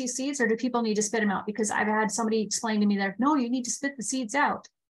crunchy seeds, or do people need to spit them out? Because I've had somebody explain to me that, no, you need to spit the seeds out.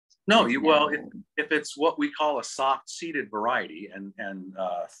 No, well, if it's what we call a soft seeded variety, and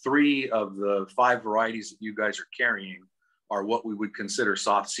 3 of the 5 varieties that you guys are carrying are what we would consider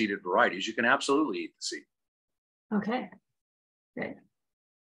soft seeded varieties, you can absolutely eat the seed. Okay, good.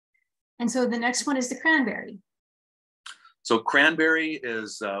 And so the next one is the cranberry. So cranberry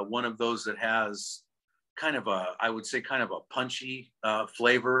is one of those that has I would say kind of a punchy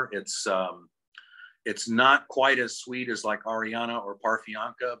flavor. It's not quite as sweet as like Ariana or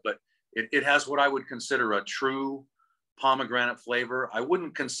Parfianca, but it has what I would consider a true pomegranate flavor. I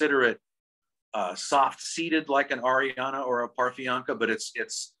wouldn't consider it soft seeded like an Ariana or a Parfianca, but it's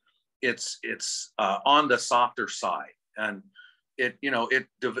on the softer side, and it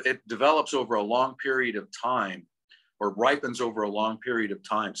develops over a long period of time, or ripens over a long period of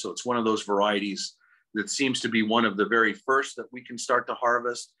time. So it's one of those varieties that seems to be one of the very first that we can start to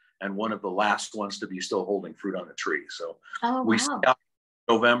harvest, and one of the last ones to be still holding fruit on the tree. So we see out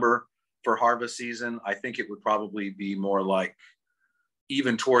November for harvest season. I think it would probably be more like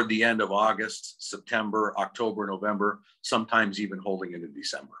even toward the end of August, September, October, November, sometimes even holding into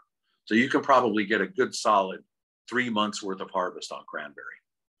December. So you can probably get a good solid 3 months worth of harvest on cranberry.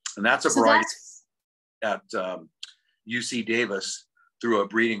 And that's a variety at UC Davis through a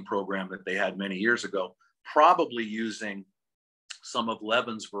breeding program that they had many years ago, probably using some of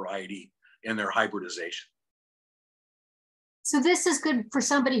Levin's variety in their hybridization. So this is good for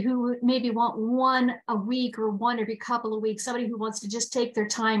somebody who maybe want one a week or one every couple of weeks, somebody who wants to just take their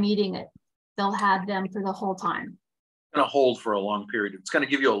time eating it. They'll have them for the whole time. It's going to hold for a long period. It's going to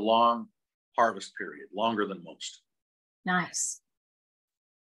give you a long harvest period, longer than most. Nice.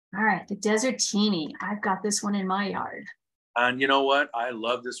 All right, the Desertini. I've got this one in my yard. And you know what? I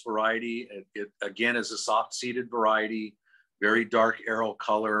love this variety. It again is a soft seeded variety, very dark aril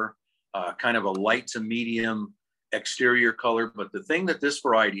color, kind of a light to medium exterior color. But the thing that this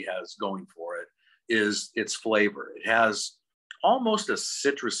variety has going for it is its flavor. It has almost a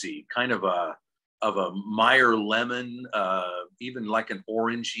citrusy kind of a Meyer lemon, even like an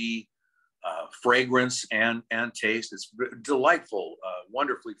orangey fragrance and taste. It's delightful,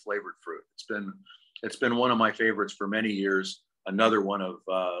 wonderfully flavored fruit. It's been one of my favorites for many years. Another one of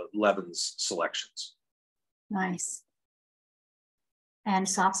Levin's selections. Nice. And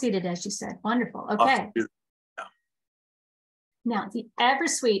soft seeded, as you said. Wonderful. Okay. Yeah. Now, the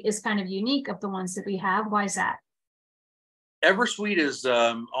Eversweet is kind of unique of the ones that we have. Why is that? Eversweet is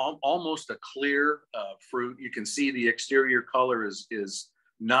almost a clear fruit. You can see the exterior color is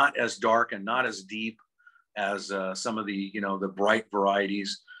not as dark and not as deep as some of the, the bright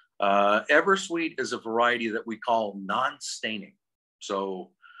varieties. Eversweet is a variety that we call non-staining.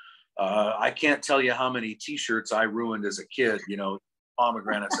 So I can't tell you how many t-shirts I ruined as a kid,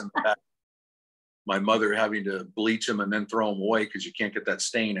 pomegranates in the back. My mother having to bleach them and then throw them away because you can't get that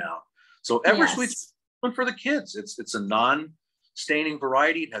stain out. So Eversweet's one for the kids. It's a non-staining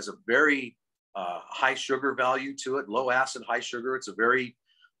variety. It has a very high sugar value to it, low acid, high sugar. It's a very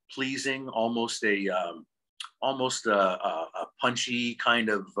pleasing, almost a punchy kind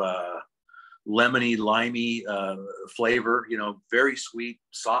of lemony, limey flavor. Very sweet,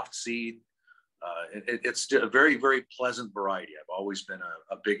 soft seed. It's a very, very pleasant variety. I've always been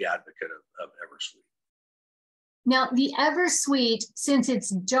a big advocate of Eversweet. Now, the Eversweet, since it's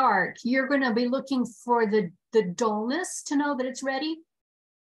dark, you're going to be looking for the dullness to know that it's ready?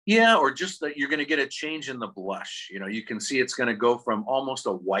 Yeah, or just that you're going to get a change in the blush. You can see it's going to go from almost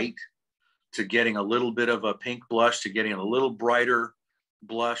a white to getting a little bit of a pink blush to getting a little brighter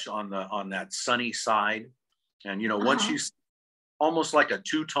blush on that sunny side. And, once you see almost like a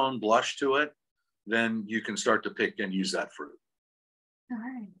two-tone blush to it, then you can start to pick and use that fruit. All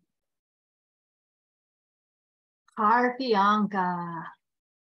right. Parfianca.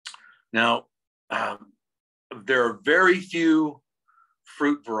 Now, there are very few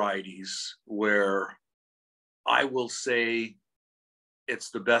fruit varieties where I will say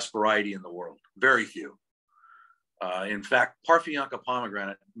it's the best variety in the world. Very few. In fact, Parfianca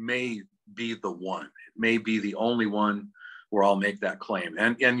pomegranate may be the one. It may be the only one where I'll make that claim.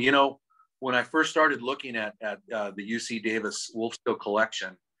 And when I first started looking at the UC Davis Wolfskill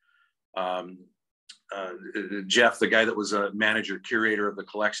collection, Jeff, the guy that was a manager curator of the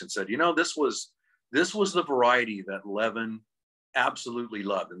collection, said, this was the variety that Levin absolutely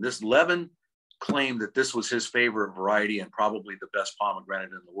loved. And this Levin claimed that this was his favorite variety and probably the best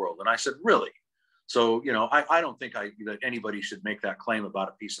pomegranate in the world. And I said, really? So, I don't think that anybody should make that claim about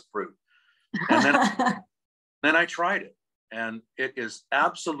a piece of fruit. And then I tried it, and it is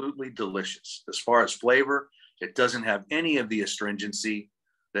absolutely delicious. As far as flavor, it doesn't have any of the astringency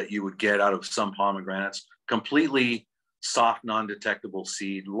that you would get out of some pomegranates. Completely soft, non-detectable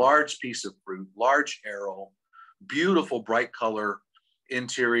seed, large piece of fruit, large arrow, beautiful bright color,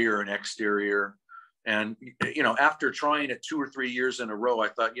 interior and exterior. And, after trying it 2 or 3 years in a row, I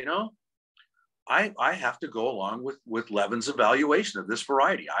thought, I have to go along with Levin's evaluation of this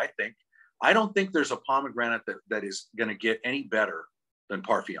variety. I don't think there's a pomegranate that is going to get any better than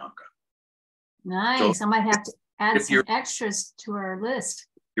Parfianca. Nice. So I might have to add some you're extras to our list.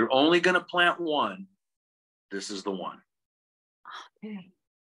 You're only going to plant one. This is the one. Okay.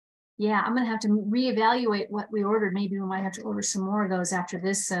 Yeah, I'm going to have to reevaluate what we ordered. Maybe we might have to order some more of those after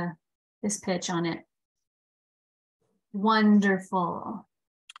this pitch on it. Wonderful.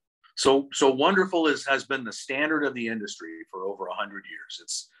 So wonderful has been the standard of the industry for over 100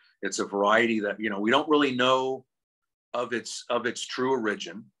 years. It's a variety that we don't really know of its true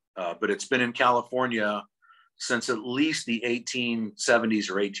origin, but it's been in California since at least the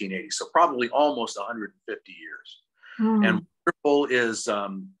 1870s or 1880s, so probably almost 150 years. And wonderful is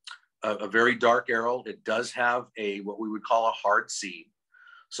a very dark arrow. It does have what we would call a hard seed,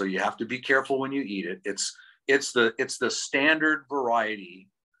 so you have to be careful when you eat it. It's the standard variety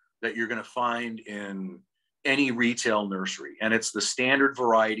that you're going to find in any retail nursery. And it's the standard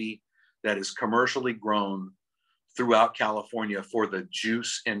variety that is commercially grown throughout California for the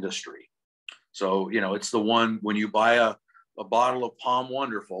juice industry. So, it's the one, when you buy a bottle of Palm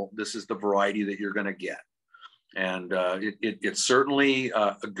Wonderful, this is the variety that you're going to get. And it's certainly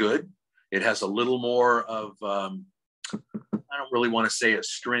good. It has a little more of, I don't really want to say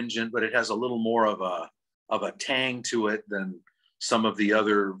astringent, but it has a little more of a tang to it than some of the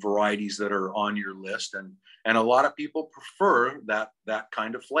other varieties that are on your list. And a lot of people prefer that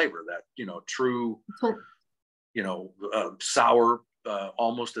kind of flavor, that, true, sour,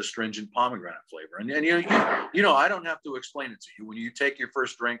 almost astringent pomegranate flavor. And I don't have to explain it to you. When you take your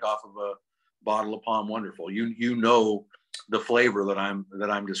first drink off of a bottle of Palm Wonderful, you know the flavor that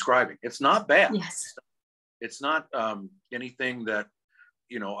I'm describing. It's not bad. Yes. It's not anything that,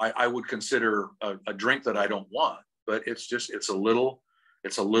 I would consider a drink that I don't want. But it's a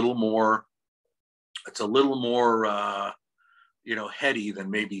little more heady than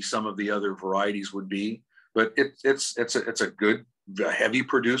maybe some of the other varieties would be. But it's a good, heavy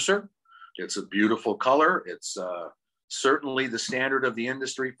producer. It's a beautiful color. It's certainly the standard of the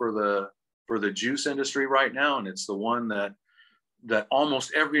industry for the juice industry right now, and it's the one that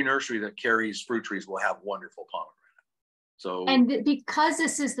almost every nursery that carries fruit trees will have wonderful pomegranate. So, and because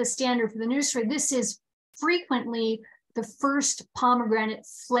this is the standard for the nursery, this is frequently the first pomegranate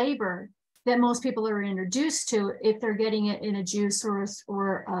flavor that most people are introduced to if they're getting it in a juice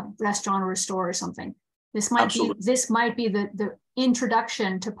or a restaurant or a store or something. This might be the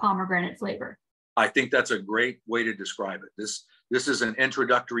introduction to pomegranate flavor. I think that's a great way to describe it. This is an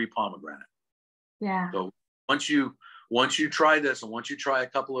introductory pomegranate. Yeah. So once you try this, and once you try a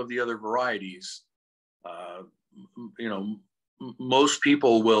couple of the other varieties, most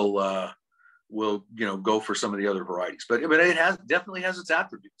people will go for some of the other varieties. But it definitely has its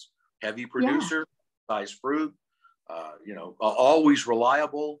attributes. Heavy producer, size fruit, always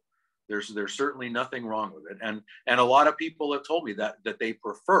reliable. There's certainly nothing wrong with it. And a lot of people have told me that they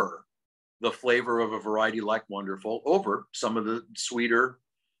prefer the flavor of a variety like Wonderful over some of the sweeter,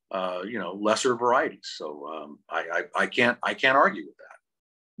 lesser varieties. So I can't argue with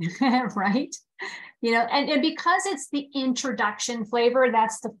that. Right. And because it's the introduction flavor,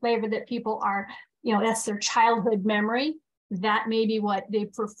 that's the flavor that people are, that's their childhood memory. That may be what they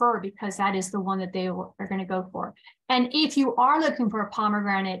prefer because that is the one that they are going to go for. And if you are looking for a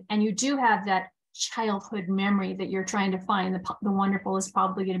pomegranate and you do have that childhood memory that you're trying to find, the Wonderful is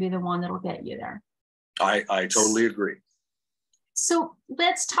probably going to be the one that'll get you there. I totally agree. So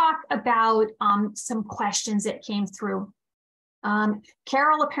let's talk about some questions that came through.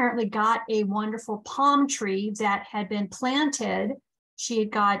 Carol apparently got a wonderful palm tree that had been planted. She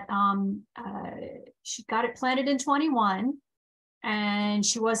got it planted in 21, and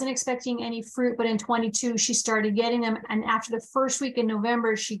she wasn't expecting any fruit, but in 22 she started getting them. And after the first week in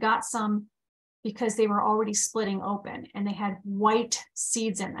November, she got some because they were already splitting open and they had white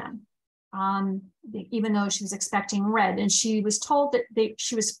seeds in them. Even though she was expecting red, and she was told that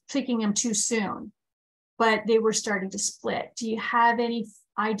she was picking them too soon, but they were starting to split. Do you have any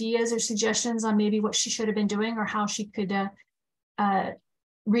ideas or suggestions on maybe what she should have been doing or how she could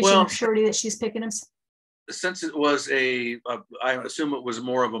reach a maturity that she's picking them? Since it was I assume it was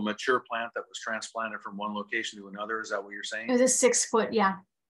more of a mature plant that was transplanted from one location to another. Is that what you're saying? It was a 6 foot, yeah.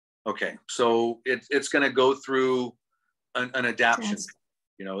 Okay, so it's going to go through an adaptation.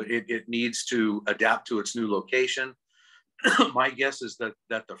 It needs to adapt to its new location. My guess is that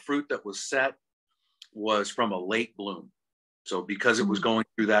the fruit that was set was from a late bloom. So because it was going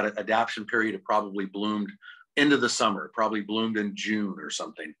through that adaptation period, it probably bloomed into the summer. It probably bloomed in June or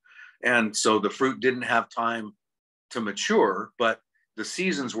something. And so the fruit didn't have time to mature, but the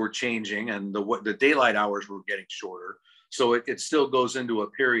seasons were changing and the daylight hours were getting shorter. So it still goes into a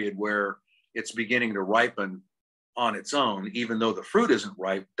period where it's beginning to ripen on its own, even though the fruit isn't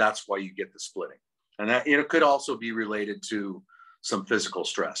ripe. That's why you get the splitting. And that it could also be related to some physical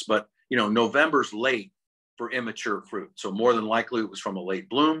stress. But November's late for immature fruit. So more than likely it was from a late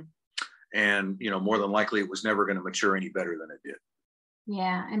bloom, and more than likely it was never going to mature any better than it did.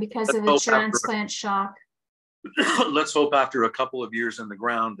 Yeah, and because of the transplant shock. Let's hope after a couple of years in the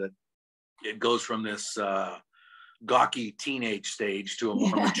ground that it goes from this gawky teenage stage to a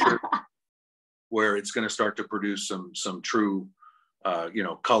more mature, where it's going to start to produce some true,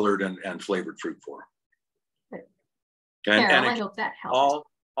 colored and flavored fruit for them. And I hope that helps.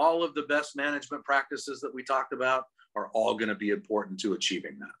 All of the best management practices that we talked about are all going to be important to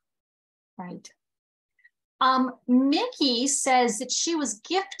achieving that. Right. Mickey says that she was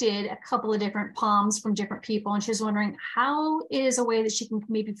gifted a couple of different palms from different people, and she's wondering how is a way that she can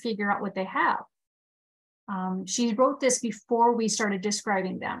maybe figure out what they have. She wrote this before we started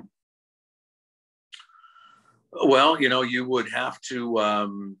describing them. Well, you would have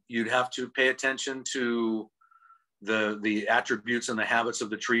to you'd have to pay attention to the attributes and the habits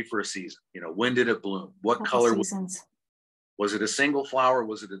of the tree for a season. When did it bloom? What color was it? A single flower?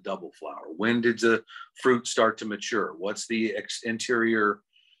 Was it a double flower? When did the fruit start to mature? What's the interior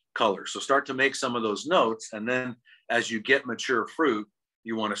color? So start to make some of those notes, and then as you get mature fruit,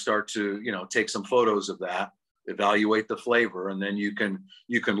 you want to start to take some photos of that, evaluate the flavor, and then you can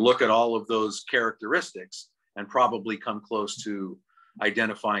look at all of those characteristics and probably come close to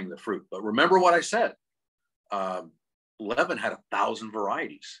identifying the fruit. But remember what I said. Levin had 1,000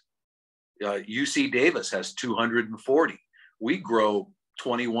 varieties. UC Davis has 240. We grow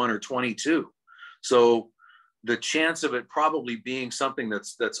 21 or 22. So the chance of it probably being something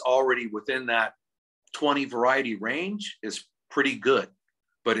that's already within that 20 variety range is pretty good,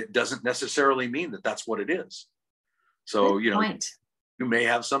 but it doesn't necessarily mean that that's what it is. So, you may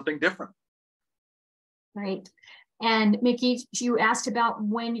have something different. Right. And Mickey, you asked about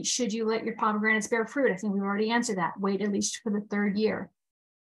when should you let your pomegranates bear fruit. I think we've already answered that. Wait at least for the 3rd year.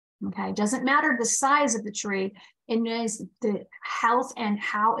 Okay. It doesn't matter the size of the tree. It is the health and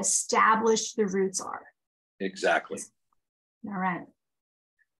how established the roots are. Exactly. All right.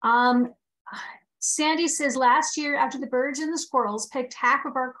 Sandy says last year, after the birds and the squirrels picked half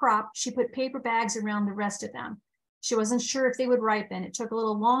of our crop, she put paper bags around the rest of them. She wasn't sure if they would ripen. It took a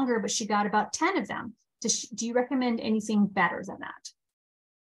little longer, but she got about 10 of them. Do you recommend anything better than that?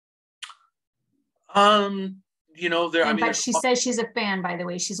 You know, there. I mean, but she says she's a fan. By the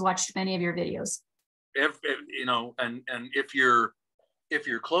way, she's watched many of your videos. If you know, and if you're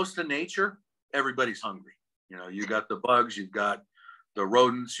close to nature, everybody's hungry. You know, you got the bugs, you've got the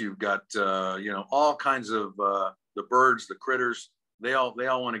rodents, you've got you know, all kinds of the birds, the critters. They all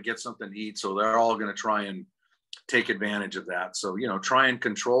want to get something to eat, so they're all going to try and take advantage of that. So, you know, try and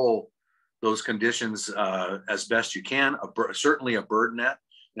control those conditions as best you can. Certainly a bird net.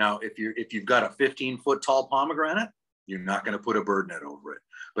 Now, if you've got a 15-foot tall pomegranate, you're not going to put a bird net over it.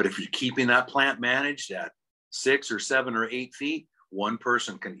 But if you're keeping that plant managed at 6 or 7 or 8 feet, one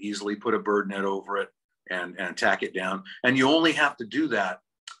person can easily put a bird net over it and tack it down. And you only have to do that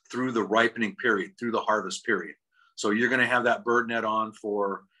through the ripening period, through the harvest period. So you're going to have that bird net on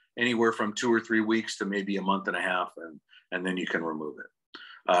for anywhere from 2 or 3 weeks to maybe a month and a half, and then you can remove it.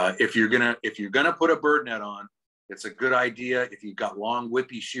 If you're gonna put a bird net on, it's a good idea if you've got long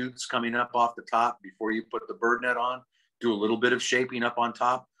whippy shoots coming up off the top before you put the bird net on, do a little bit of shaping up on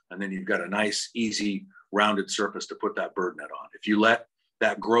top, and then you've got a nice, easy, rounded surface to put that bird net on. If you let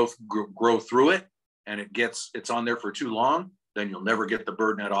that growth grow through it and it's on there for too long, then you'll never get the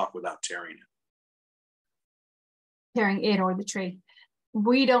bird net off without tearing it. Tearing it or the tree.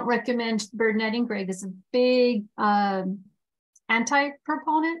 We don't recommend bird netting. Greg is a big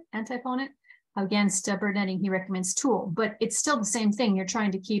anti-proponent against bird netting. He recommends tulle, but it's still the same thing. You're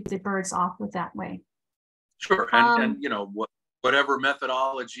trying to keep the birds off with that way. Sure, and you know, whatever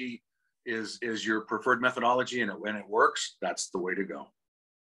methodology is your preferred methodology, and when it works, that's the way to go.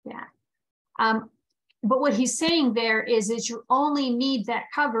 Yeah. But what he's saying there is you only need that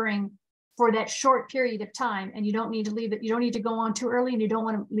covering for that short period of time, and you don't need to leave it. You don't need to go on too early, and you don't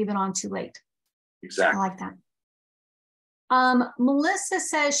want to leave it on too late. Exactly. I like that. Melissa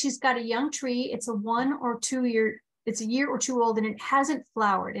says she's got a young tree. It's a 1 or 2 year. It's a year or two old, and it hasn't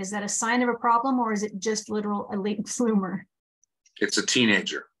flowered. Is that a sign of a problem, or is it just literal a late bloomer? It's a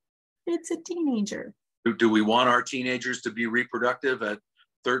teenager. It's a teenager. Do we want our teenagers to be reproductive at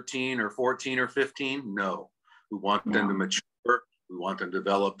 13 or 14 or 15? No. We want them to mature. We want them to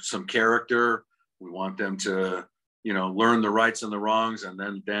develop some character. We want them to, you know, learn the rights and the wrongs, and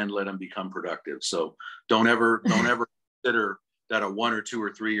then let them become productive. So don't ever consider that a 1 or 2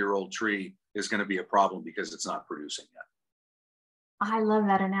 or 3 year old tree is going to be a problem because it's not producing yet. I love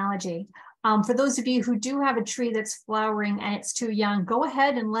that analogy. For those of you who do have a tree that's flowering and it's too young, go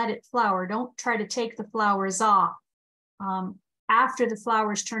ahead and let it flower. Don't try to take the flowers off. After the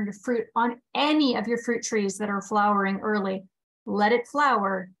flowers turn to fruit on any of your fruit trees that are flowering early, let it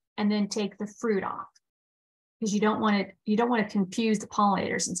flower and then take the fruit off, because you don't want to confuse the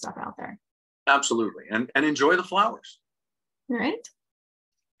pollinators and stuff out there. Absolutely. And enjoy the flowers. Right.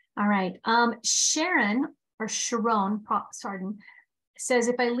 All right. Sharon says,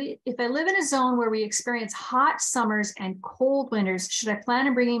 if I live in a zone where we experience hot summers and cold winters, should I plan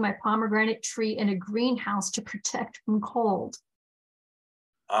on bringing my pomegranate tree in a greenhouse to protect from cold?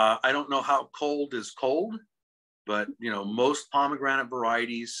 I don't know how cold is cold, but you know, most pomegranate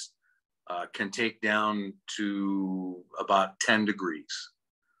varieties can take down to about 10 degrees.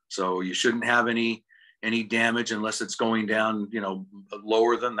 So you shouldn't have any damage unless it's going down, you know,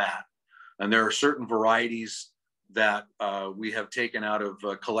 lower than that. And there are certain varieties that we have taken out of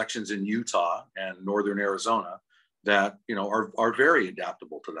collections in Utah and northern Arizona that, you know, are very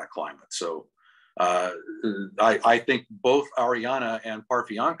adaptable to that climate. So I think both Ariana and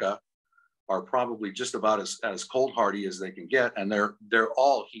Parfianca are probably just about as cold hardy as they can get, and they're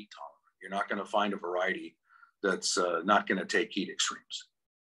all heat tolerant. You're not going to find a variety that's not going to take heat extremes.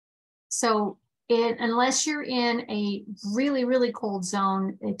 So unless you're in a really, really cold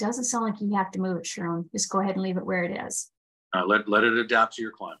zone, it doesn't sound like you have to move it, Sharon. Just go ahead and leave it where it is. Let it adapt to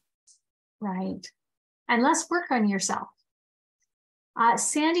your climate. Right. And let's work on yourself.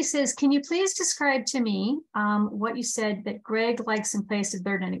 Sandy says, can you please describe to me what you said that Greg likes in place of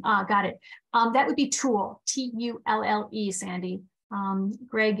bird netting? Got it. That would be tulle, Tulle, Sandy.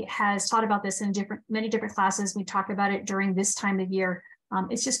 Greg has taught about this in many different classes. We talk about it during this time of year.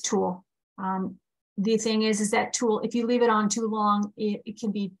 It's just tulle. The thing is that tulle, if you leave it on too long, it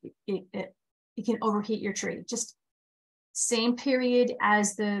can overheat your tree. Just same period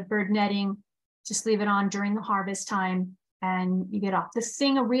as the bird netting, just leave it on during the harvest time and you get off.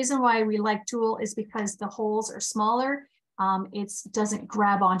 A reason why we like tulle is because the holes are smaller. It doesn't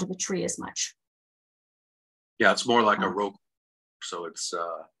grab onto the tree as much. Yeah, it's more like a rope. So it's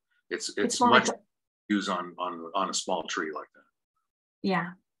much use on a small tree like that.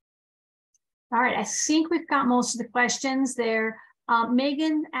 Yeah. All right, I think we've got most of the questions there.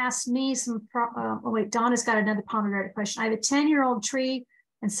 Megan asked me some, Donna's got another pomegranate question. I have a 10-year-old tree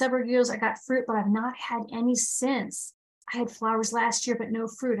and several years I got fruit, but I've not had any since. I had flowers last year, but no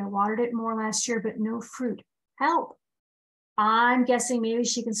fruit. I watered it more last year, but no fruit. Help. I'm guessing maybe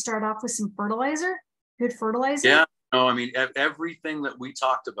she can start off with some fertilizer, good fertilizer. Yeah, no, I mean, everything that we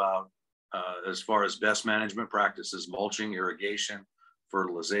talked about as far as best management practices, mulching, irrigation,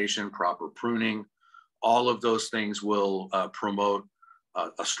 fertilization, proper pruning, all of those things will promote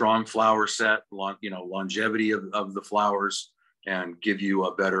a strong flower set, longevity of the flowers, and give you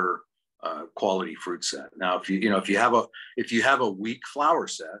a better quality fruit set. Now, if you have a weak flower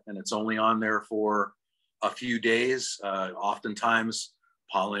set and it's only on there for a few days, oftentimes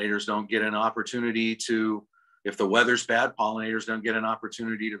pollinators don't get an opportunity to. If the weather's bad, pollinators don't get an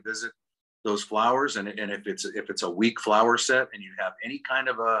opportunity to visit those flowers. And if it's a weak flower set and you have any kind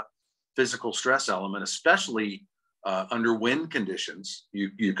of a physical stress element, especially under wind conditions,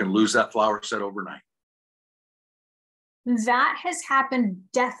 you can lose that flower set overnight. That has happened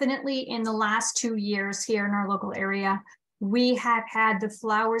definitely in the last 2 years here in our local area. We have had the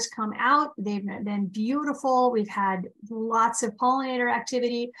flowers come out. They've been beautiful. We've had lots of pollinator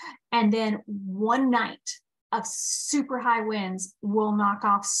activity. And then one night of super high winds will knock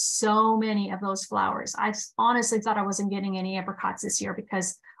off so many of those flowers. I honestly thought I wasn't getting any apricots this year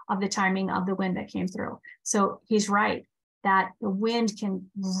because of the timing of the wind that came through. So he's right that the wind can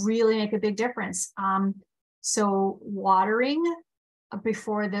really make a big difference. So watering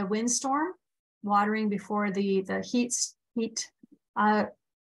before the windstorm, watering before the heat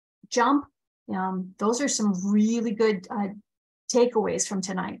jump. Those are some really good takeaways from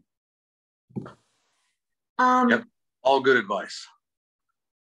tonight. Yep, all good advice.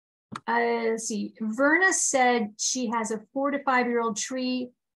 Let's see. Verna said she has a 4 to 5 year old tree,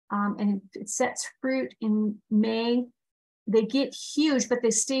 and it sets fruit in May. They get huge, but they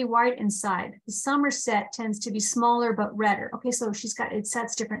stay white inside. The summer set tends to be smaller but redder. Okay, so it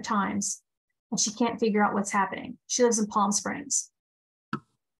sets different times, and she can't figure out what's happening. She lives in Palm Springs.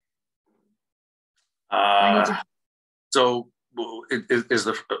 So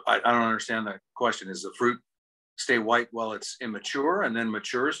I don't understand that question. Is the fruit stay white while it's immature and then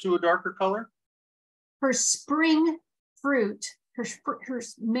matures to a darker color? Her spring fruit, her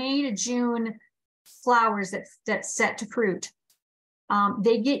May to June flowers that set to fruit,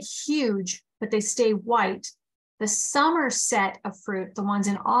 they get huge, but they stay white. The summer set of fruit, the ones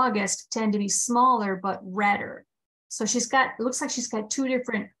in August, tend to be smaller but redder. So it looks like she's got 2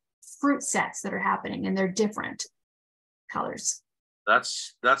 different fruit sets that are happening, and they're different colors.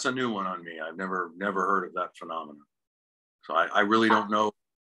 That's a new one on me. I've never heard of that phenomenon. So I really don't know.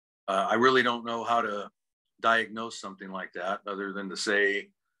 I really don't know how to diagnose something like that, other than to say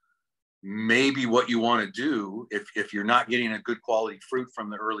maybe what you want to do if you're not getting a good quality fruit from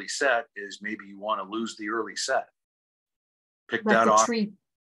the early set is maybe you want to lose the early set. Pick that off. Tree.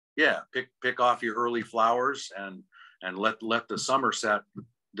 Yeah, pick off your early flowers and let the summer set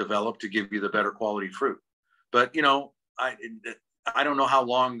develop to give you the better quality fruit. But I don't know how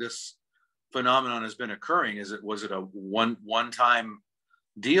long this phenomenon has been occurring. Was it a one-time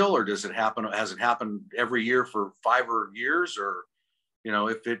deal, or has it happened every year for 5 years? Or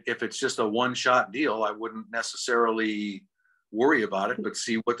if it's just a one-shot deal, I wouldn't necessarily worry about it, but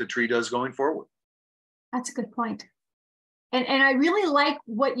see what the tree does going forward. That's a good point. And I really like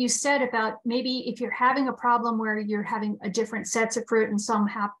what you said about maybe if you're having a problem where you're having a different sets of fruit and some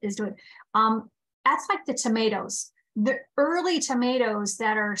is doing, that's like the tomatoes. The early tomatoes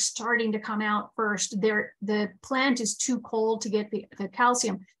that are starting to come out first, the plant is too cold to get the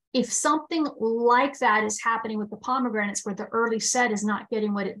calcium. If something like that is happening with the pomegranates where the early set is not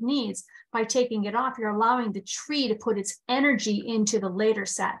getting what it needs, by taking it off, you're allowing the tree to put its energy into the later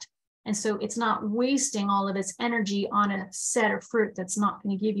set. And so it's not wasting all of its energy on a set of fruit that's not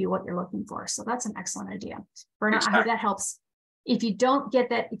going to give you what you're looking for. So that's an excellent idea. Verna, exactly. I hope that helps. If you don't get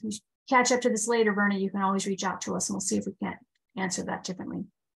that, if you catch up to this later, Verna, you can always reach out to us and we'll see if we can answer that differently.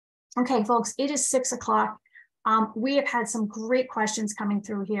 Okay, folks, it is 6 o'clock. We have had some great questions coming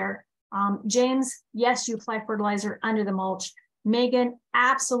through here. James, yes, you apply fertilizer under the mulch. Megan,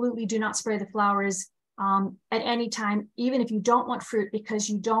 absolutely do not spray the flowers at any time, even if you don't want fruit, because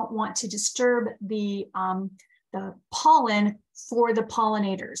you don't want to disturb the pollen for the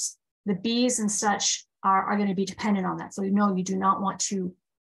pollinators. The bees and such are going to be dependent on that. So you do not want to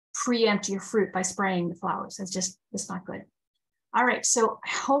preempt your fruit by spraying the flowers. It's not good. All right, so I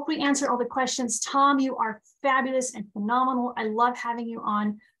hope we answered all the questions. Tom, you are fabulous and phenomenal. I love having you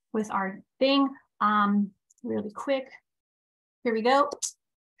on with our thing. Really quick. Here we go.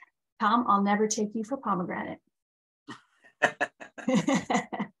 Tom, I'll never take you for pomegranate.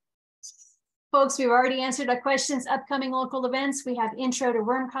 Folks, we've already answered our questions. Upcoming local events. We have Intro to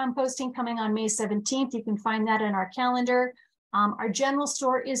Worm Composting coming on May 17th. You can find that in our calendar. Our general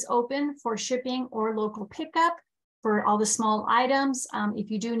store is open for shipping or local pickup for all the small items.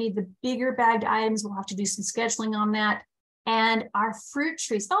 If you do need the bigger bagged items, we'll have to do some scheduling on that. And our fruit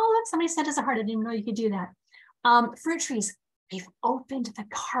trees. Oh, look, somebody sent us a heart. I didn't know you could do that. Fruit trees. We've opened the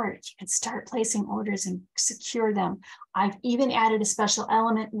cart. You can start placing orders and secure them. I've even added a special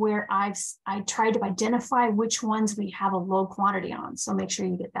element where I tried to identify which ones we have a low quantity on. So make sure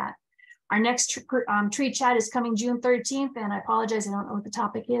you get that. Our next tree chat is coming June 13th. And I apologize, I don't know what the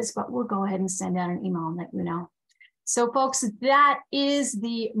topic is, but we'll go ahead and send out an email and let you know. So folks, that is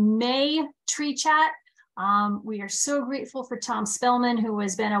the May tree chat. We are so grateful for Tom Spellman, who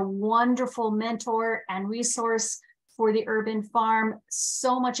has been a wonderful mentor and resource for the urban farm.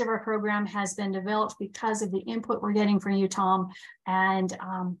 So much of our program has been developed because of the input we're getting from you, Tom, and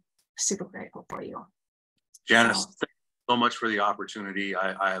super grateful for you. Janice, thank you so much for the opportunity.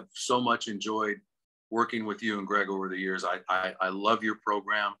 I have so much enjoyed working with you and Greg over the years. I love your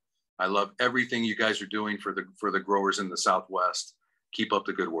program. I love everything you guys are doing for the growers in the Southwest. Keep up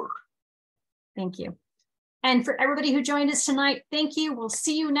the good work. Thank you. And for everybody who joined us tonight, thank you. We'll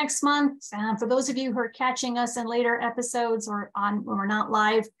see you next month. For those of you who are catching us in later episodes or on when we're not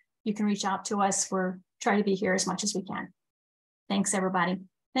live, you can reach out to us. We're trying to be here as much as we can. Thanks, everybody.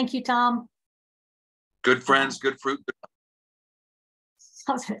 Thank you, Tom. Good friends, good fruit.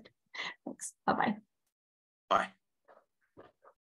 Sounds good. Thanks. Bye-bye. Bye.